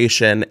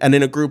foundation. And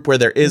in a group where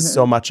there is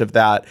so much of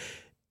that,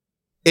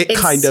 it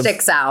kind of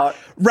sticks out.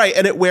 Right.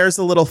 And it wears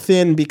a little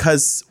thin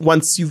because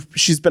once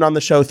she's been on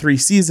the show 3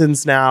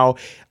 seasons now,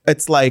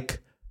 it's like,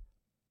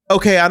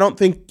 okay, I don't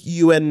think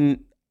you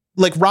and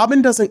like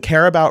Robin doesn't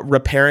care about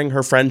repairing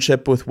her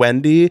friendship with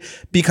Wendy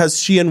because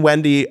she and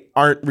Wendy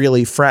aren't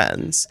really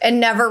friends. And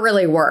never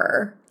really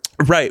were.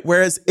 Right.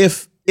 Whereas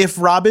if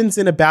Robin's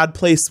in a bad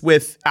place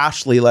with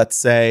Ashley, let's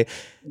say,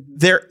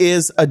 there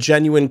is a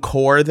genuine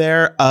core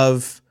there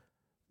of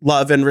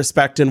love and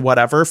respect and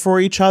whatever for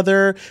each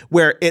other,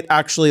 where it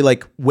actually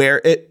like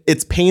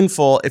it's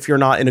painful if you're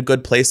not in a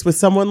good place with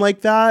someone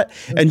like that.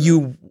 And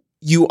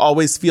you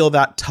always feel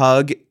that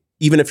tug,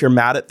 even if you're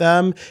mad at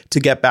them, to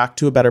get back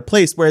to a better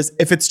place. Whereas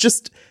if it's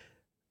just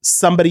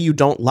somebody you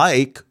don't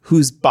like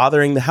who's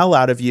bothering the hell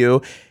out of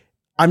you,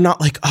 I'm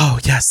not like, oh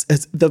yes,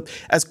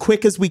 as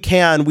quick as we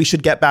can, we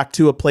should get back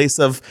to a place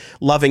of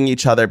loving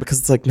each other, because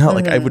it's like, no,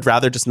 like I would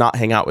rather just not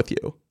hang out with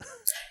you.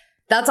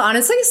 That's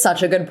honestly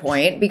such a good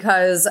point,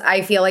 because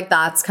I feel like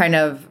that's kind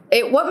of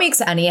it. What makes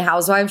any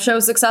housewives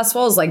show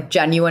successful is like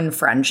genuine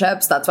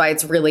friendships. That's why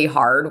it's really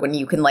hard when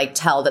you can like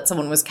tell that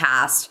someone was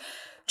cast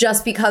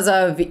just because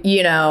of,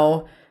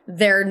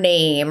 their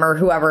name or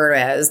whoever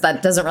it is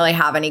that doesn't really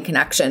have any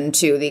connection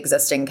to the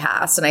existing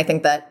cast. And I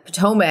think that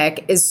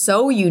Potomac is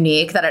so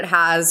unique that it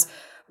has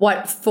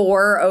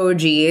 4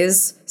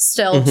 OGs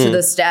still to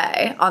this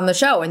day on the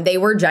show. And they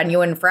were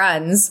genuine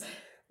friends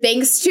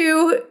thanks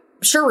to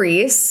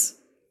Charisse,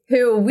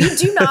 who we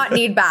do not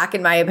need back,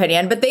 in my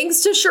opinion, but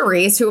thanks to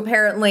Charisse, who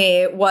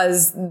apparently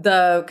was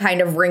the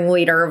kind of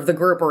ringleader of the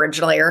group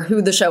originally, or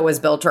who the show was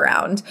built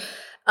around.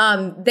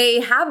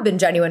 They have been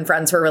genuine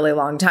friends for a really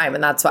long time.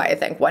 And that's why I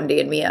think Wendy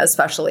and Mia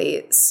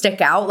especially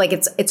stick out. Like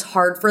it's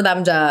hard for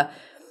them to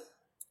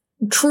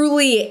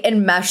truly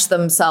enmesh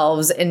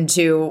themselves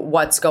into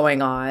what's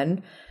going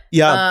on.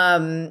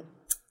 Yeah.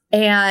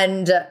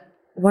 And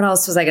what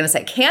else was I going to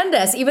say?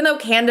 Candace, even though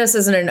Candace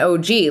isn't an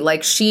OG,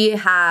 like she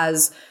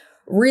has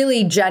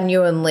really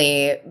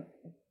genuinely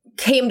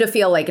came to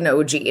feel like an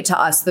OG to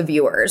us, the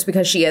viewers,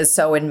 because she is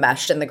so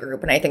enmeshed in the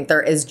group. And I think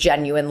there is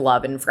genuine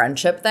love and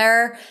friendship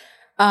there.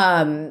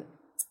 I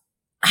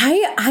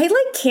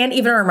like can't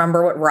even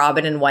remember what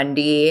Robin and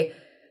Wendy,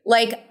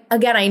 like,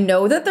 again, I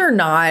know that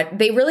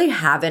they really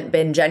haven't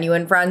been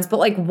genuine friends, but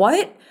like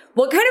what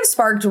kind of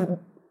sparked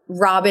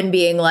Robin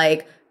being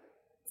like,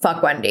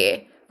 fuck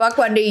Wendy,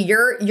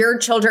 your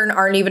children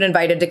aren't even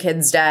invited to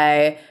Kids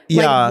Day.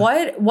 Yeah.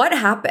 Like what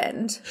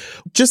happened?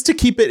 Just to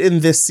keep it in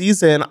this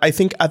season, I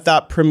think at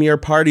that premiere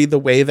party, the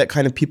way that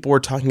kind of people were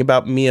talking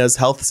about Mia's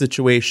health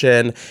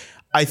situation,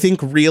 I think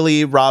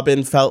really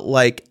Robin felt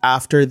like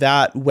after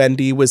that,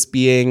 Wendy was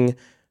being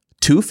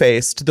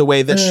two-faced the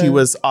way that she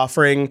was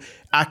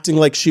acting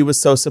like she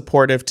was so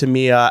supportive to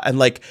Mia, and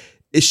like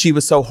she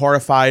was so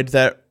horrified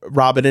that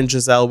Robin and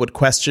Giselle would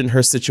question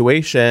her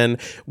situation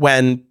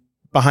when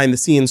behind the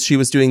scenes she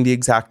was doing the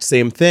exact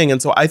same thing.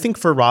 And so I think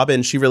for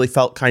Robin, she really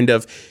felt kind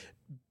of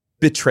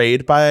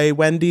betrayed by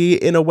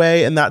Wendy in a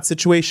way in that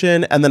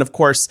situation. And then of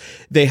course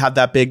they had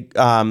that big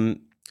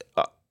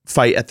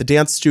fight at the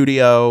dance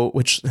studio,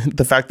 which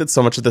the fact that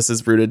so much of this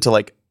is rooted to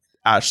like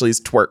Ashley's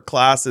twerk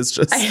class is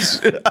just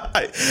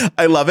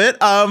I love it.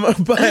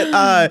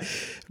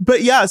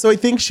 But yeah, so I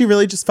think she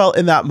really just felt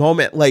in that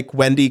moment like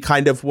Wendy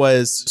kind of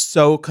was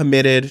so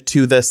committed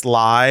to this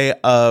lie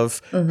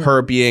of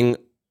her being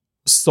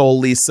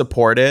solely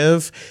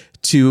supportive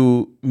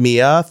to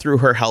Mia through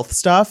her health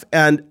stuff.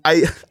 And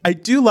I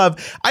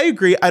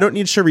agree. I don't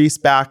need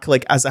Charisse back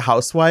like as a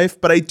housewife,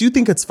 but I do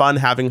think it's fun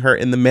having her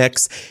in the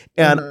mix.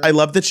 And I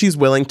love that she's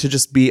willing to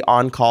just be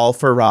on call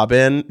for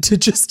Robin, to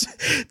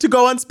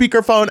go on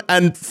speakerphone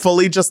and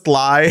fully just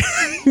lie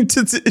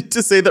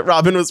to say that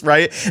Robin was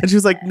right. And she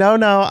was like, no,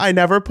 I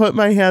never put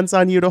my hands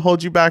on you to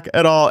hold you back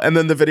at all. And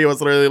then the video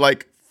was literally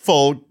like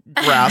full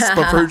grasp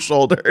of her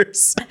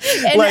shoulders.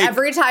 And like,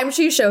 every time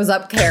she shows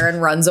up, Karen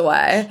runs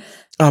away.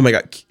 Oh my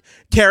God.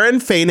 Karen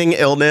feigning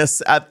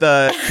illness at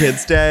the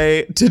kids'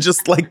 day to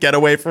just like get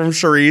away from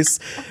Charisse.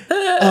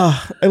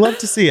 I love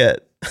to see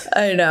it.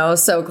 I know.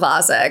 So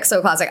classic. So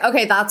classic.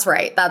 Okay, that's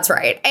right.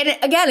 And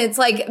again, it's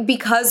like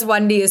because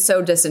Wendy is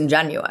so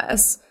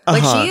disingenuous.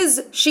 Like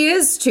she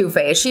is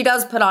two-faced. She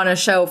does put on a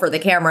show for the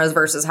cameras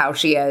versus how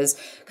she is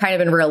kind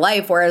of in real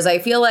life. Whereas I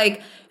feel like,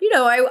 you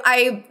know,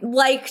 I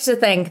like to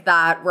think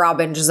that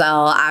Robin,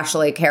 Giselle,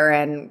 Ashley,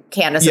 Karen,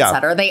 Candace,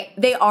 etc.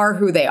 They are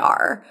who they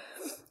are.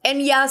 And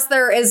yes,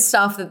 there is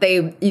stuff that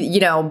they, you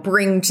know,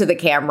 bring to the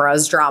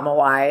cameras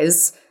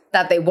drama-wise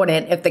that they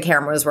wouldn't if the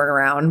cameras weren't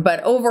around.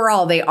 But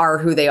overall, they are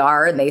who they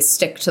are and they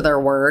stick to their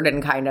word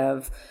and kind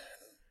of,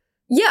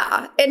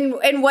 yeah.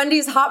 And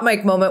Wendy's hot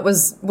mic moment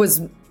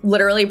was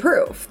literally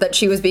proof that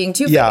she was being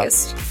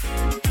two-faced.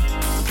 Yeah.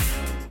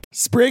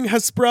 Spring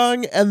has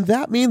sprung, and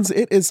that means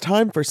it is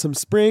time for some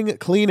spring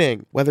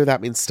cleaning. Whether that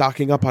means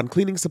stocking up on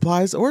cleaning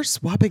supplies or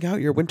swapping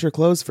out your winter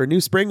clothes for new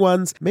spring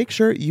ones, make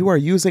sure you are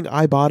using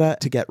Ibotta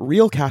to get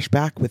real cash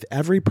back with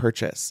every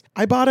purchase.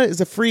 Ibotta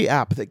is a free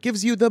app that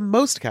gives you the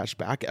most cash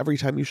back every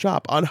time you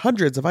shop on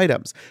hundreds of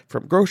items,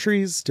 from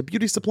groceries to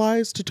beauty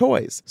supplies to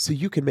toys, so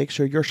you can make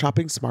sure you're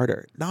shopping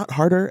smarter, not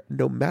harder,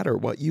 no matter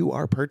what you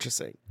are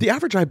purchasing. The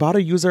average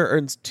Ibotta user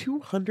earns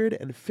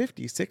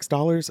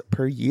 $256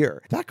 per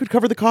year. That could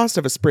cover the cost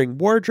of a spring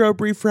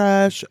wardrobe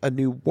refresh, a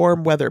new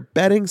warm weather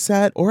bedding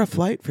set, or a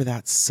flight for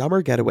that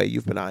summer getaway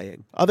you've been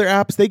eyeing. Other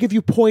apps, they give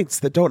you points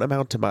that don't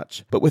amount to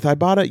much. But with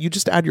Ibotta, you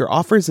just add your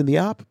offers in the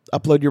app,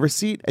 upload your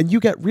receipt, and you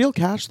get real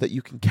cash that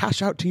you can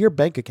cash out to your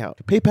bank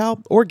account,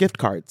 PayPal, or gift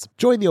cards.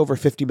 Join the over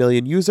 50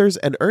 million users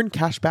and earn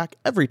cash back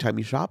every time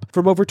you shop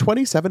from over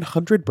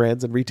 2,700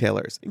 brands and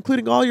retailers,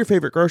 including all your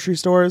favorite grocery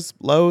stores,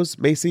 Lowe's,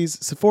 Macy's,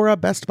 Sephora,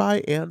 Best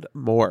Buy, and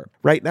more.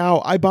 Right now,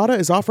 Ibotta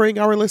is offering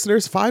our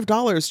listeners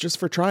 $5 just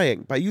for trying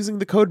by using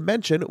the code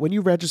MENTION when you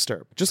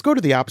register. Just go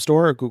to the App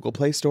Store or Google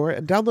Play Store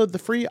and download the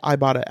free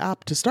Ibotta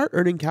app to start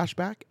earning cash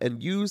back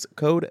and use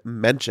code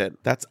MENTION.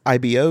 That's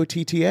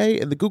IBOTTA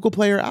in the Google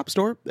Play or App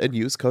Store and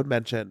use code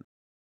MENTION.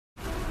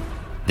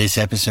 This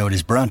episode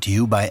is brought to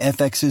you by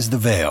FX's The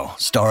Veil,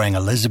 starring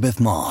Elizabeth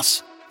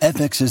Moss.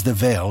 FX's The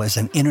Veil is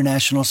an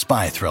international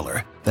spy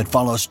thriller that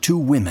follows two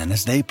women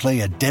as they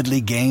play a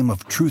deadly game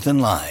of truth and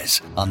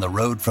lies on the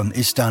road from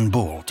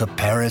Istanbul to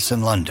Paris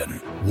and London.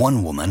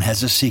 One woman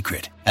has a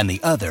secret, and the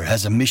other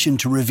has a mission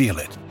to reveal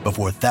it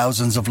before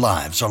thousands of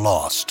lives are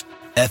lost.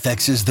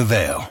 FX's The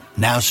Veil,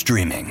 now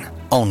streaming,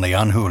 only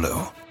on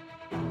Hulu.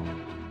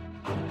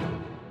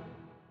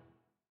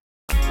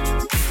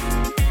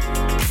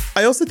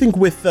 I also think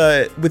with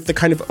the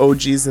kind of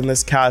OGs in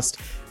this cast,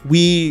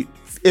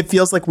 it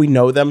feels like we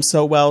know them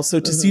so well. So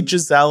to see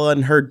Giselle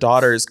and her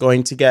daughters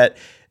going to get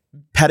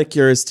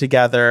pedicures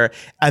together,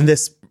 and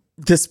this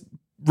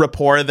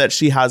rapport that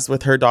she has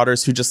with her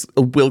daughters who just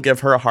will give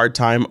her a hard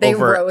time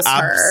over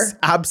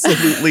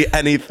absolutely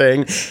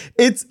anything.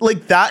 It's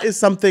like that is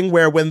something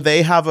where when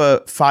they have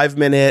a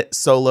 5-minute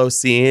solo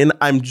scene,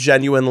 I'm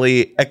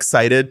genuinely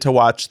excited to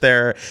watch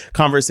their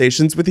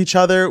conversations with each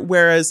other.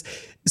 Whereas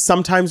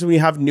sometimes when we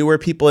have newer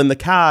people in the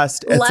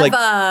cast, it's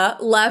Leva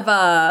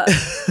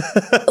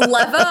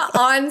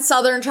on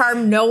Southern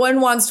Charm. No one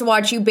wants to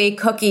watch you bake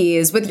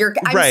cookies with your.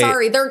 I'm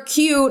sorry, they're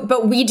cute,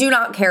 but we do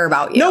not care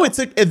about you. No, it's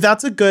a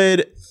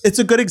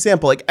good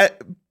example. Like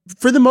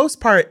for the most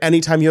part,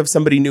 anytime you have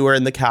somebody newer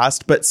in the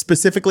cast, but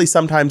specifically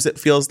sometimes it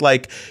feels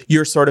like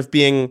you're sort of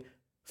being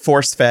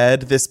force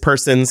fed this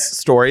person's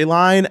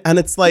storyline, and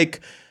it's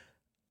like,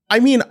 I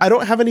mean, I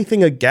don't have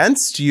anything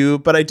against you,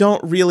 but I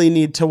don't really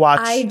need to watch.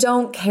 I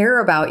don't care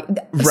about you.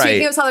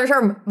 Speaking of Southern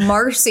Charm,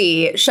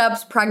 Marcy,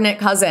 Shep's pregnant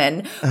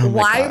cousin.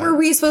 Why were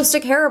we supposed to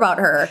care about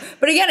her?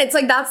 But again, it's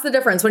like that's the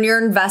difference when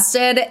you're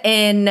invested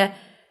in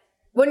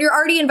when you're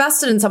already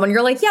invested in someone,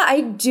 you're like, yeah,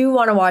 I do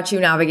want to watch you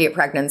navigate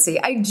pregnancy.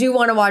 I do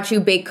want to watch you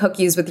bake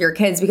cookies with your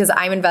kids because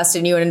I'm invested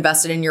in you and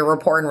invested in your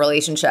rapport and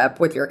relationship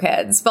with your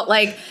kids. But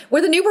like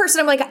with a new person,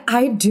 I'm like,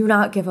 I do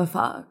not give a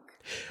fuck.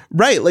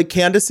 Right. Like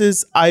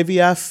Candace's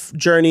IVF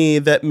journey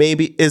that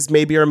maybe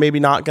or maybe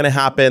not going to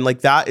happen.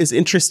 Like that is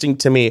interesting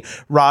to me.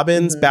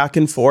 Robin's back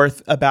and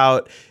forth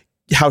about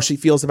how she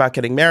feels about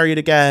getting married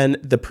again,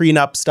 the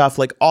prenup stuff,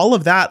 like all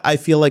of that. I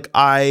feel like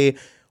I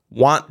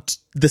want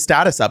the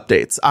status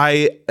updates.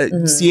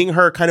 Seeing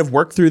her kind of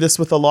work through this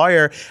with a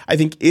lawyer, I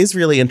think is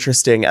really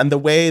interesting. And the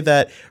way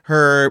that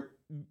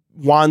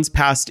Juan's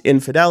past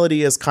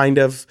infidelity is kind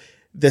of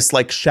this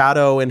like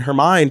shadow in her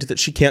mind that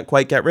she can't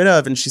quite get rid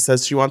of. And she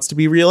says she wants to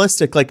be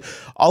realistic. Like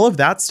all of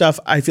that stuff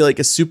I feel like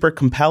is super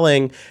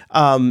compelling.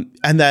 And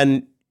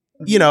then,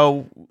 you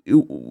know,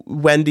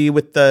 Wendy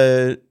with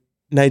the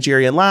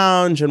Nigerian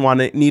lounge and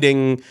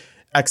needing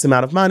X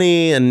amount of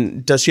money.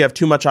 And does she have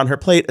too much on her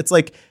plate? It's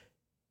like,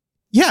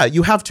 yeah,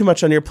 you have too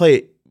much on your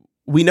plate.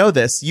 We know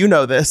this. You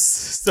know this.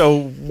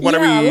 So what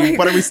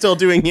are we still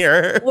doing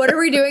here? What are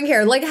we doing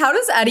here? Like, how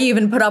does Eddie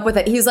even put up with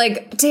it? He's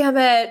like, damn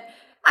it.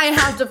 I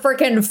have to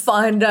freaking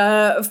fund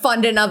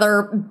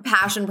another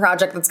passion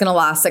project that's going to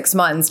last 6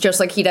 months, just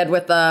like he did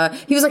with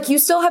he was like, you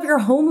still have your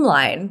home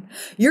line.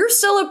 You're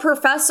still a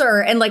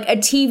professor and like a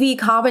TV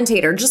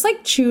commentator. Just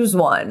like choose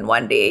one,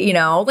 Wendy, you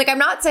know? Like, I'm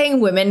not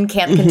saying women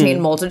can't contain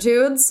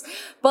multitudes,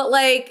 but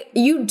like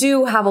you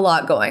do have a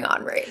lot going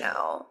on right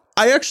now.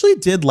 I actually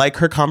did like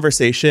her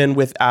conversation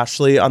with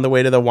Ashley on the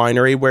way to the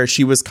winery where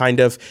she was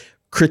kind of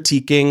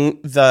critiquing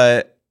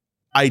the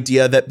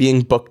idea that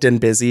being booked and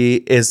busy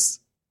is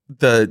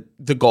the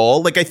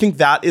goal. Like, I think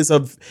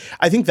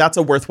that's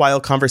a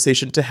worthwhile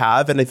conversation to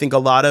have. And I think a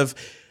lot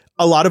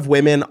of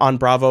women on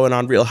Bravo and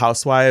on Real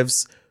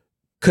Housewives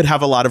could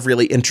have a lot of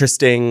really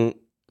interesting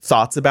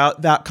thoughts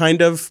about that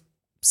kind of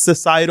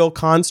societal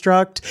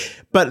construct.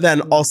 But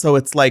then also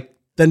it's like,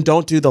 then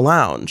don't do the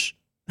lounge.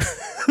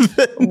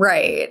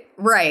 Right.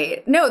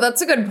 No,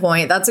 that's a good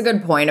point. That's a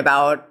good point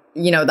about,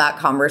 you know, that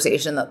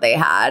conversation that they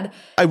had.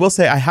 I will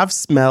say I have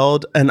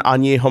smelled an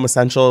Añejo Home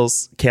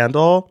Essentials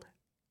candle.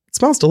 It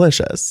smells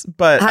delicious.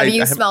 But have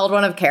you smelled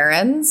one of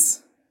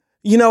Karen's?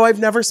 You know, I've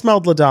never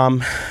smelled La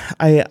Dame.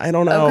 I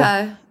don't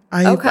know.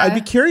 Okay. I'd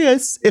be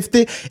curious if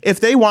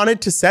they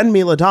wanted to send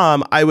me La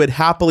Dame, I would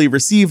happily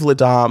receive La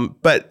Dame,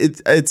 but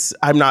it's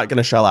I'm not going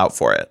to shell out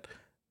for it.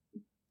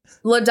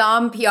 La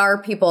Dame PR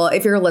people,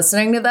 if you're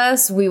listening to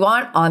this, we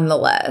want on the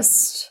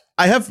list.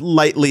 I have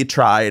lightly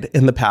tried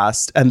in the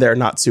past, and they're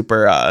not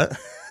super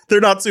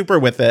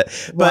with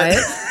it. But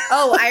what?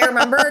 Oh, I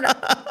remembered.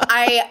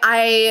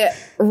 I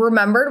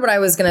remembered what I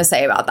was going to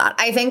say about that.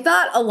 I think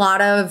that a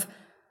lot of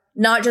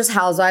not just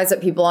housewives,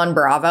 but people on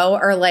Bravo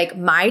are like,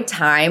 my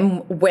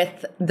time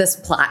with this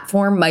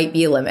platform might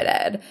be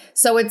limited.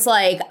 So it's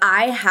like,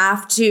 I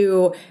have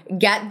to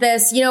get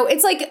this, you know,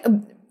 it's like,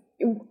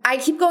 I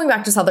keep going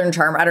back to Southern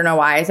Charm. I don't know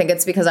why. I think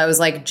it's because I was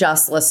like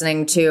just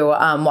listening to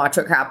Watch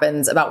What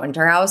Crappens about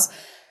Winter House.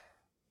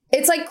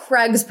 It's like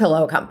Craig's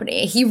Pillow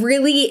Company. He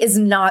really is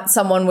not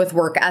someone with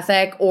work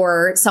ethic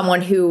or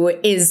someone who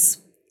is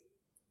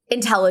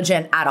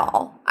intelligent at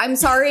all. I'm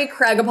sorry,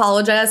 Craig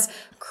apologists.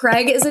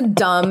 Craig is a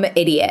dumb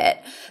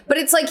idiot. But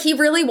it's like he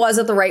really was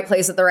at the right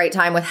place at the right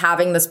time with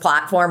having this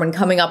platform and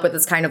coming up with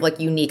this kind of like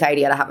unique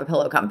idea to have a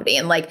pillow company.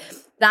 And like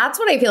that's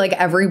what I feel like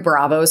every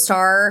Bravo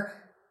star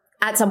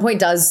at some point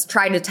does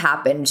try to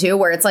tap into,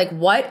 where it's like,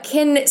 what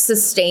can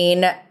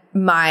sustain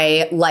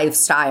my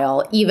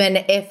lifestyle, even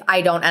if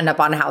I don't end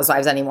up on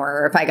Housewives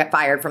anymore, or if I get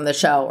fired from the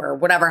show or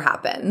whatever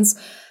happens.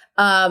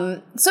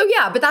 So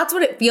yeah, but that's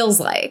what it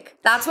feels like.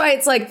 That's why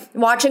it's like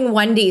watching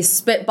Wendy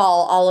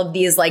spitball all of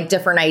these like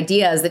different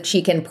ideas that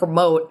she can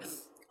promote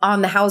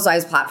on the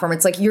Housewives platform.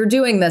 It's like, you're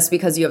doing this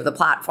because you have the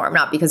platform,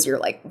 not because you're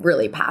like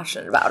really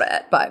passionate about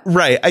it. But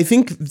right. I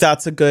think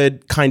that's a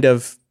good kind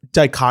of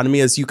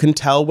dichotomy, as you can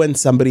tell when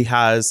somebody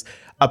has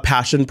a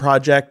passion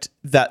project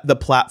that the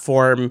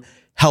platform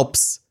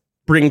helps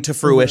bring to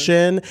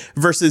fruition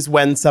versus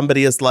when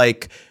somebody is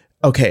like,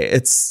 okay,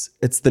 it's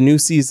the new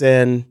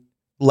season,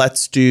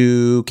 let's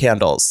do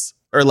candles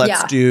or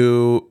let's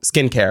do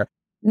skincare.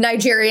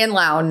 Nigerian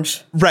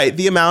lounge. Right.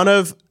 The amount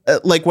of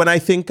like when I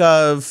think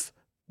of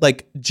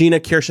like Gina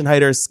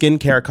Kirschenheiter's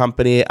skincare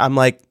company, I'm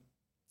like,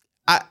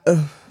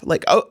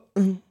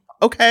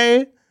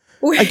 okay.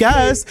 I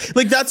guess.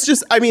 Like, that's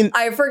just, I mean.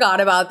 I forgot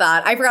about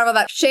that.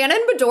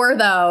 Shannon Beador,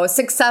 though,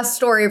 success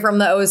story from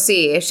the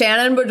OC.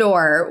 Shannon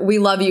Beador, we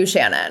love you,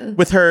 Shannon.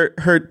 With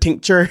her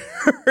tincture,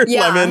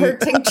 lemon. Her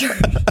tincture.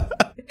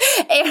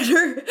 And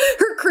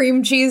her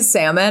cream cheese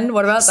salmon.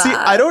 What about that? See,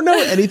 I don't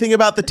know anything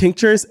about the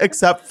tinctures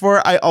except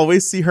for I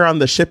always see her on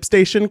the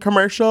ShipStation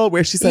commercial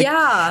where she's like,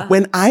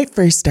 when I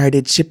first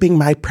started shipping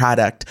my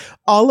product,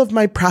 all of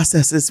my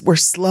processes were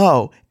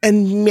slow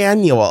and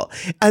manual.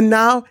 And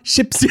now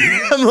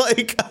ShipStation, I'm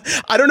like,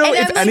 I don't know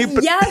if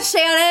anybody. Yeah,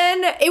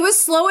 Shannon, it was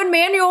slow and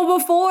manual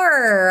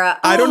before.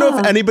 I don't know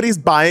if anybody's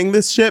buying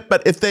this shit,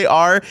 but if they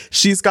are,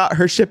 she's got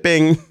her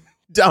shipping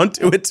Down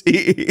to a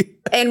T.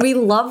 And we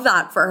love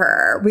that for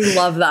her. We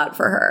love that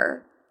for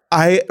her.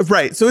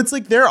 Right. So it's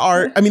like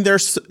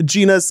there's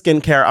Gina's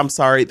skincare. I'm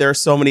sorry. There are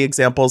so many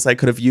examples I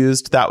could have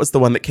used. That was the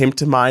one that came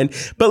to mind.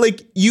 But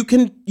like you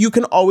can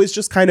always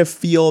just kind of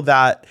feel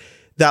that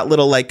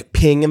little like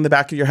ping in the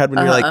back of your head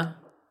when you're like,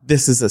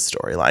 this is a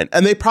storyline.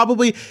 And they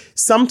probably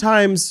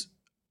sometimes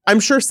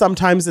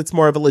it's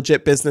more of a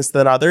legit business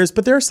than others,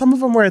 but there are some of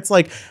them where it's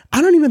like,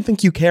 I don't even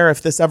think you care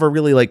if this ever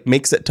really like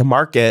makes it to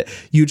market.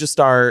 You just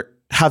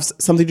have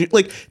something to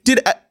like,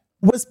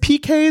 was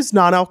PK's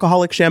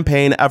non-alcoholic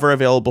champagne ever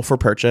available for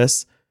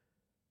purchase?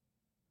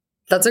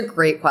 That's a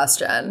great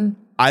question.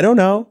 I don't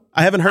know.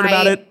 I haven't heard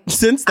about it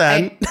since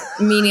then.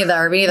 Me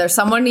neither.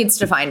 Someone needs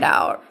to find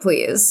out,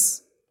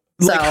 please.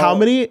 Like how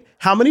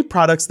many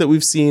products that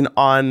we've seen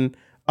on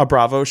a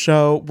Bravo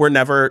show were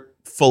never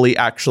fully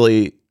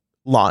actually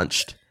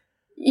launched?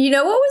 You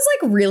know what was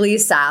like really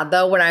sad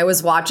though, when I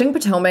was watching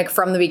Potomac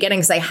from the beginning,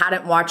 because I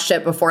hadn't watched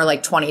it before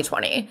like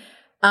 2020.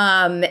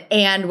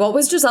 And what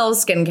was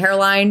Giselle's skincare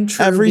line?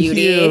 True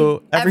Beauty.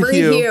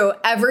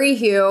 Every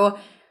hue.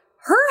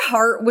 Her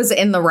heart was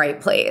in the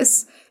right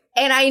place.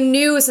 And I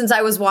knew since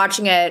I was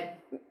watching it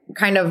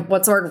kind of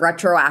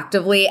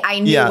retroactively, I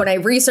knew when I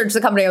researched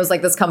the company, I was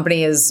like, this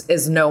company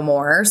is no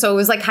more. So it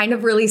was like kind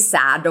of really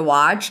sad to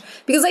watch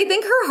because I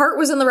think her heart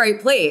was in the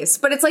right place.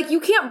 But it's like, you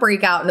can't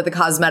break out into the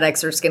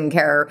cosmetics or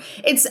skincare.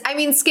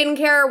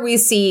 Skincare, we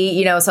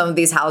see, some of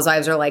these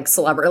housewives are like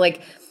celebrity,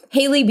 like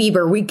Hailey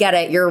Bieber, we get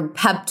it. Your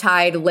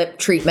peptide lip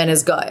treatment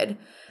is good.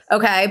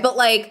 Okay. But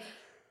like,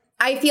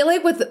 I feel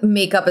like with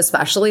makeup,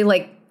 especially,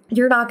 like,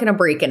 you're not going to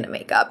break into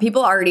makeup.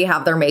 People already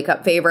have their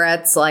makeup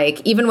favorites.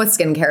 Like, even with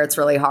skincare, it's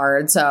really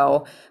hard.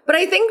 So, but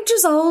I think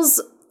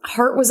Giselle's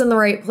heart was in the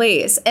right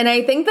place. And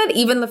I think that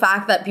even the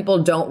fact that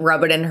people don't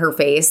rub it in her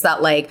face,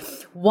 that like,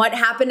 what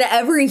happened to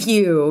every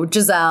hue,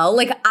 Giselle?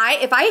 Like,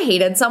 if I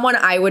hated someone,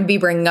 I would be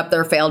bringing up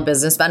their failed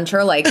business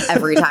venture, like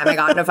every time I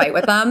got in a fight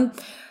with them.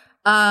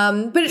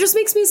 But it just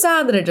makes me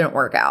sad that it didn't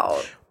work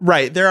out.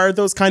 Right. There are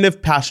those kind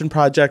of passion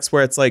projects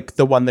where it's like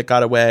the one that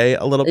got away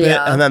a little bit.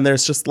 Yeah. And then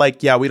there's just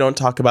like, we don't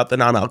talk about the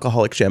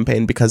non-alcoholic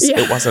champagne because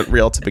it wasn't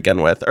real to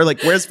begin with. Or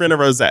like, where's Rinna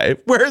Rosé?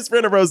 Where's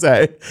Rinna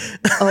Rosé?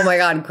 Oh my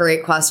God.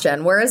 Great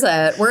question. Where is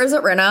it? Where is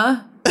it,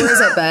 Rinna? Where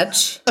is it,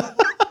 bitch?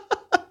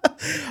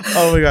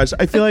 Oh my gosh.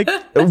 I feel like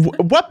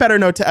what better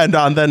note to end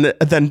on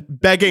than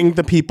begging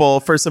the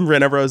people for some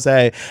Rinna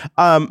Rosé.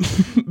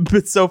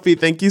 But Sophie,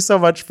 thank you so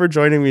much for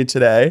joining me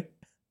today.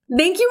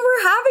 Thank you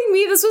for having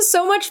me. This was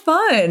so much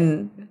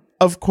fun.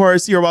 Of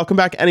course, you're welcome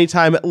back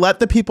anytime.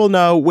 Let the people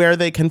know where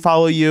they can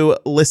follow you,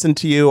 listen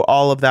to you,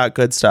 all of that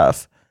good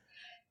stuff.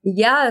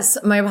 Yes,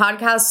 my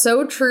podcast,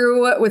 So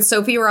True with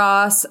Sophie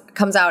Ross,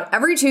 comes out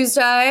every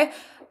Tuesday.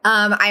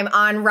 I'm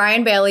on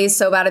Ryan Bailey's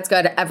So Bad It's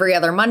Good every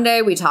other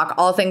Monday. We talk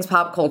all things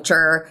pop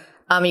culture.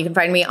 You can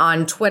find me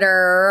on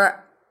Twitter.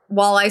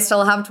 While I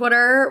still have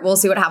Twitter, we'll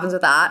see what happens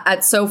with that,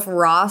 at Soph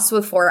Ross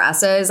with 4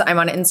 S's. I'm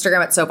on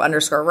Instagram at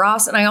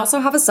Soph_Ross. And I also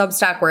have a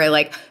Substack where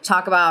I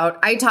talk about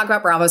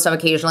Bravo stuff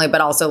occasionally, but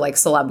also like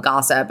celeb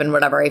gossip and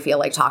whatever I feel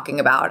like talking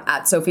about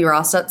at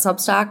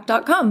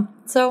sophieross.substack.com.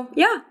 So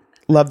yeah.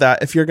 Love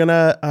that. If you're going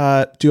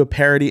to do a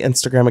parody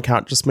Instagram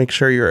account, just make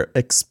sure you're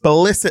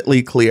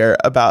explicitly clear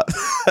about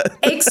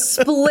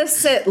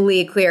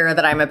explicitly clear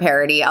that I'm a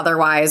parody.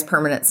 Otherwise,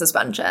 permanent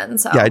suspension.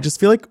 So yeah, I just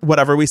feel like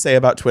whatever we say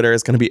about Twitter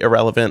is going to be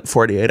irrelevant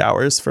 48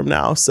 hours from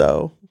now.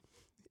 So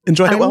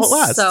enjoy it while it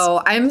lasts.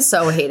 I'm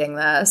so hating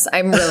this.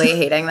 I'm really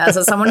hating this.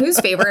 As someone whose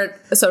favorite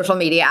social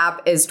media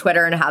app is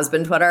Twitter and has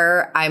been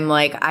Twitter, I'm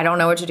like, I don't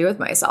know what to do with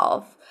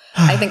myself.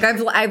 I think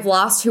I've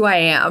lost who I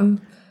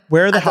am.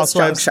 Where are the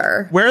housewives?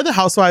 Where are the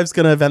housewives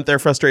going to vent their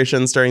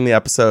frustrations during the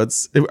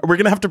episodes? We're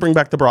going to have to bring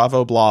back the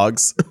Bravo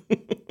blogs.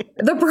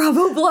 The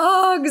Bravo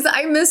blogs.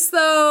 I miss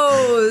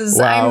those.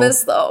 Wow. I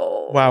miss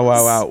those.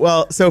 Wow.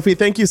 Well, Sophie,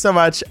 thank you so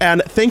much.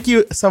 And thank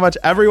you so much,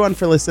 everyone,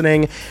 for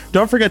listening.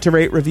 Don't forget to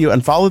rate, review,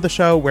 and follow the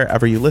show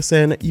wherever you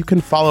listen. You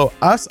can follow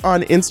us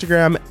on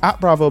Instagram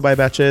at Bravo by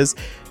Betches.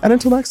 And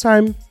until next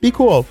time, be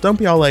cool. Don't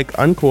be all like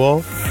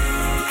uncool.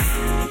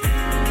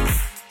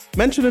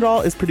 Mention It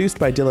All is produced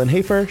by Dylan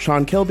Hafer,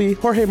 Sean Kilby,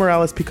 Jorge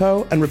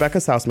Morales-Pico, and Rebecca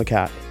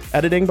Sausmacat.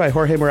 Editing by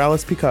Jorge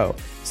Morales-Pico.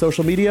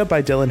 Social media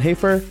by Dylan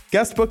Hafer.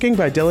 Guest booking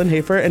by Dylan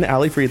Hafer and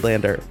Ali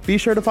Friedlander. Be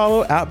sure to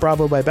follow at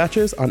Bravo by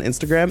Betches on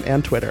Instagram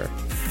and Twitter.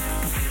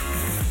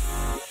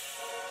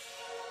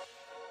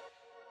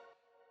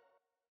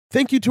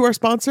 Thank you to our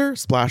sponsor,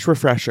 Splash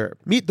Refresher.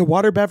 Meet the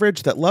water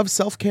beverage that loves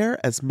self-care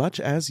as much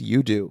as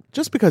you do.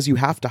 Just because you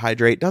have to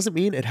hydrate doesn't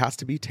mean it has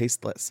to be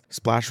tasteless.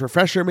 Splash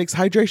Refresher makes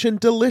hydration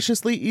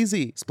deliciously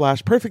easy.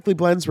 Splash perfectly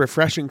blends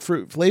refreshing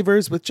fruit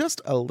flavors with just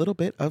a little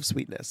bit of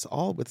sweetness,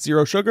 all with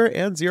 0 sugar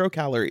and 0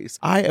 calories.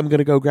 I am going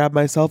to go grab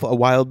myself a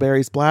wild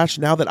berry splash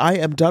now that I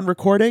am done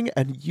recording,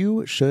 and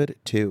you should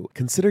too.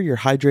 Consider your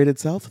hydrated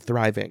self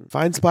thriving.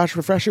 Find Splash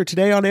Refresher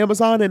today on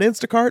Amazon and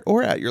Instacart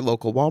or at your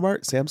local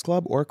Walmart, Sam's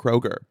Club, or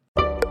Kroger.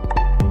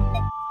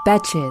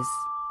 Betches.